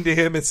being mean to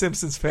him as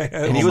Simpsons fans.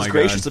 And he was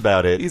gracious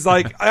about it. He's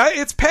like,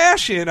 it's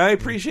passion. I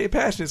appreciate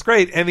passion. It's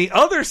great. And the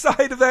other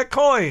side of that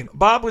coin,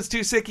 Bob was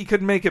too sick. He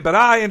couldn't make it, but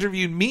I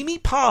interviewed Mimi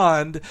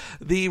Pond,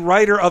 the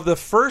writer of the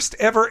first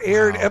ever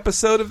aired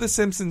episode of The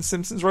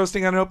Simpsons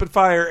Roasting on an Open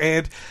Fire,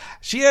 and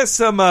she has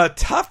some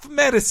tough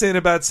medicine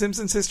about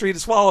Simpsons history to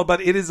swallow,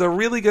 but it is a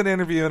really good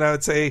interview, and I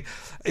would say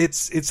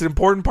it's an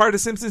important part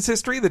of Simpsons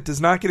history that does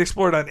not get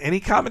explored on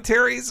any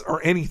commentaries or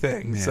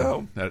anything. Man,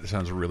 so that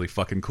sounds really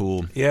fucking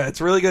cool. Yeah,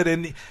 it's really good,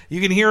 and you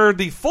can hear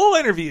the full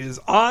interviews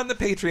on the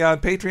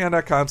Patreon,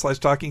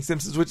 patreon.com/Talking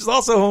Simpsons, which is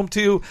also home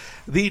to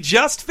the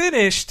just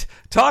finished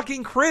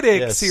Talking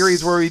Critic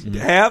series, where we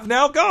have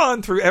now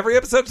gone through every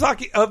episode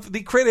of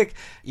the Critic,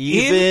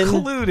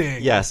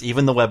 including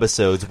even the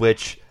webisodes,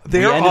 which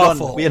they're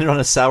awful. We ended on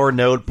a sour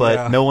note,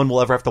 but no one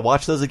will ever have to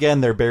watch those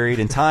again. They're buried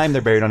in time.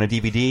 They're buried on a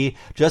DVD.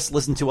 Just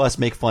listen to us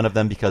make fun of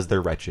them because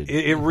they're wretched.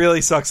 It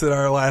really sucks that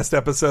our last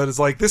episode is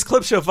like, this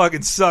clip show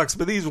fucking sucks,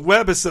 but these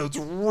webisodes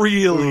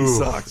really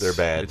suck. They're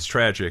bad. It's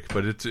tragic,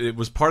 but it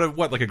was part of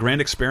like a grand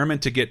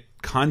experiment to get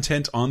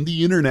content on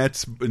the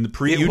internet in the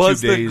pre-YouTube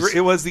days.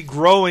 It was the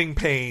growing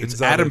pains.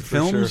 It's Adam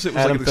Films. Sure. It was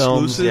Adam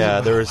Films. Exclusive. Yeah,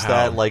 there was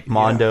that like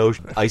Mondo,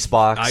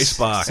 Icebox,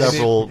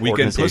 several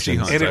weekend pushing,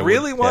 and it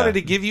really wanted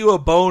to give you a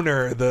boner.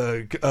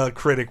 The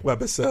Critic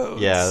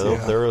webisodes.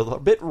 They're a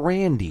bit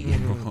randy.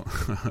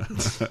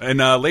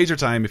 And Laser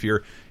Time, if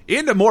you're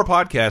into more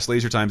podcasts,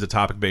 Laser Time's a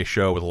topic-based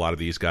show with a lot of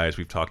these guys.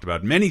 We've talked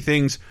about many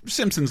things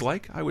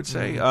Simpsons-like, I would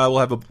say. We'll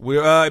have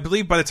I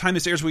believe by the time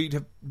this airs, we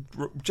have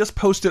just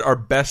posted our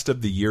best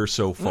of the year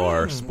so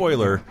far.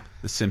 Spoiler: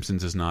 The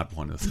Simpsons is not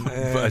one of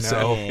them.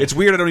 So it's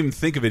weird. I don't even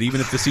think of it.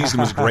 Even if the season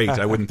was great,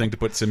 I wouldn't think to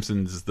put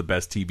Simpsons as the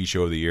best TV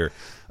show of the year.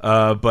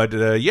 But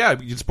you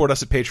can support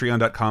us at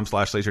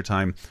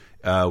patreon.com/lasertime.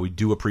 We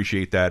do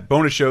appreciate that.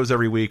 Bonus shows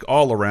every week,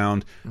 all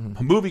around.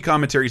 Movie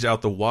commentaries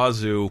out the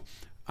wazoo.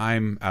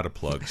 I'm out of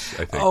plugs,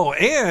 I think. Oh,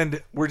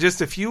 and we're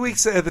just a few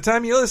weeks, at the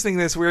time you're listening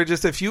to this, we're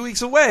just a few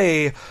weeks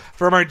away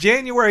from our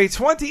January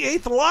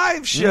 28th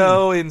live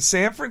show in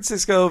San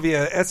Francisco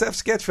via SF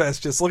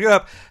Sketchfest. Just look it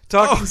up.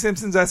 Talking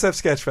Simpsons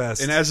SF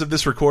Sketchfest. And as of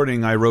this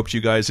recording, I roped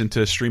you guys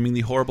into streaming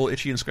the horrible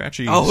Itchy and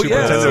Scratchy Super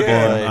Nintendo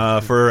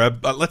game. For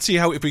let's see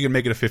if we can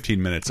make it a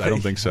 15 minutes. I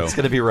don't think so. It's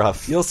going to be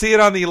rough. You'll see it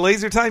on the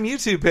LaserTime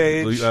YouTube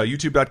page.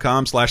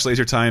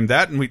 YouTube.com/LaserTime.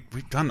 That, and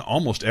we've done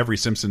almost every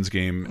Simpsons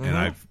game, and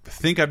I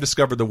think I've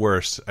discovered the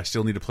worst. I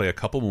still need to play a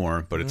couple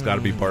more, but it's got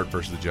to be Bart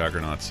versus the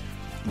Juggernauts.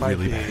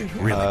 Really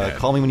bad.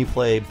 Call me when you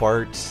play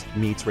Bart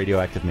meets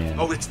Radioactive Man.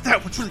 Oh, it's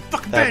that one's really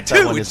fucking bad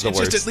too. It's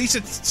just at least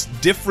it's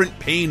different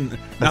pain,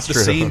 not the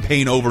same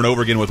pain over and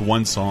over again with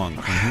one song.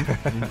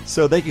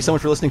 So thank you so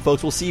much for listening,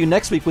 folks. We'll see you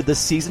next week with the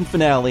season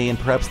finale and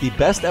perhaps the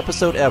best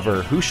episode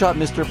ever, Who Shot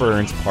Mr.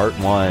 Burns Part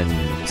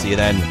 1. See you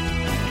then.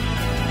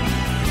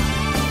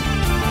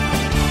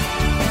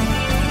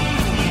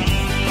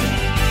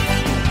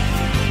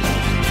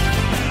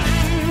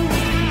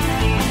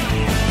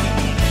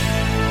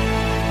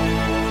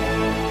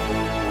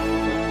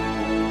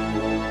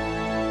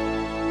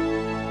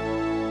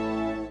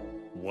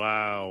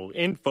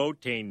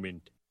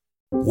 Infotainment.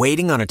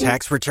 Waiting on a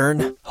tax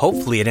return?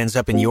 Hopefully it ends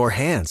up in your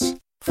hands.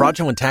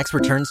 Fraudulent tax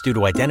returns due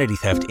to identity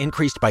theft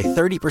increased by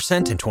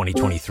 30% in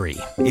 2023.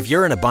 If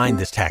you're in a bind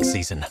this tax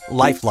season,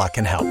 LifeLock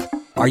can help.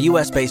 Our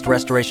U.S.-based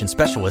restoration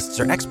specialists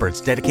are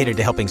experts dedicated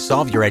to helping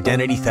solve your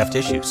identity theft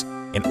issues.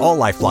 And all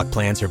LifeLock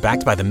plans are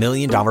backed by the $1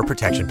 Million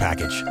Protection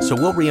Package. So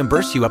we'll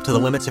reimburse you up to the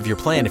limits of your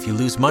plan if you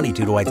lose money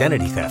due to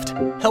identity theft.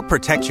 Help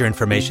protect your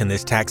information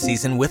this tax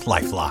season with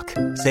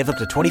LifeLock. Save up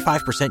to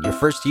 25% your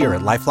first year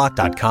at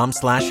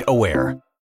LifeLock.com/aware.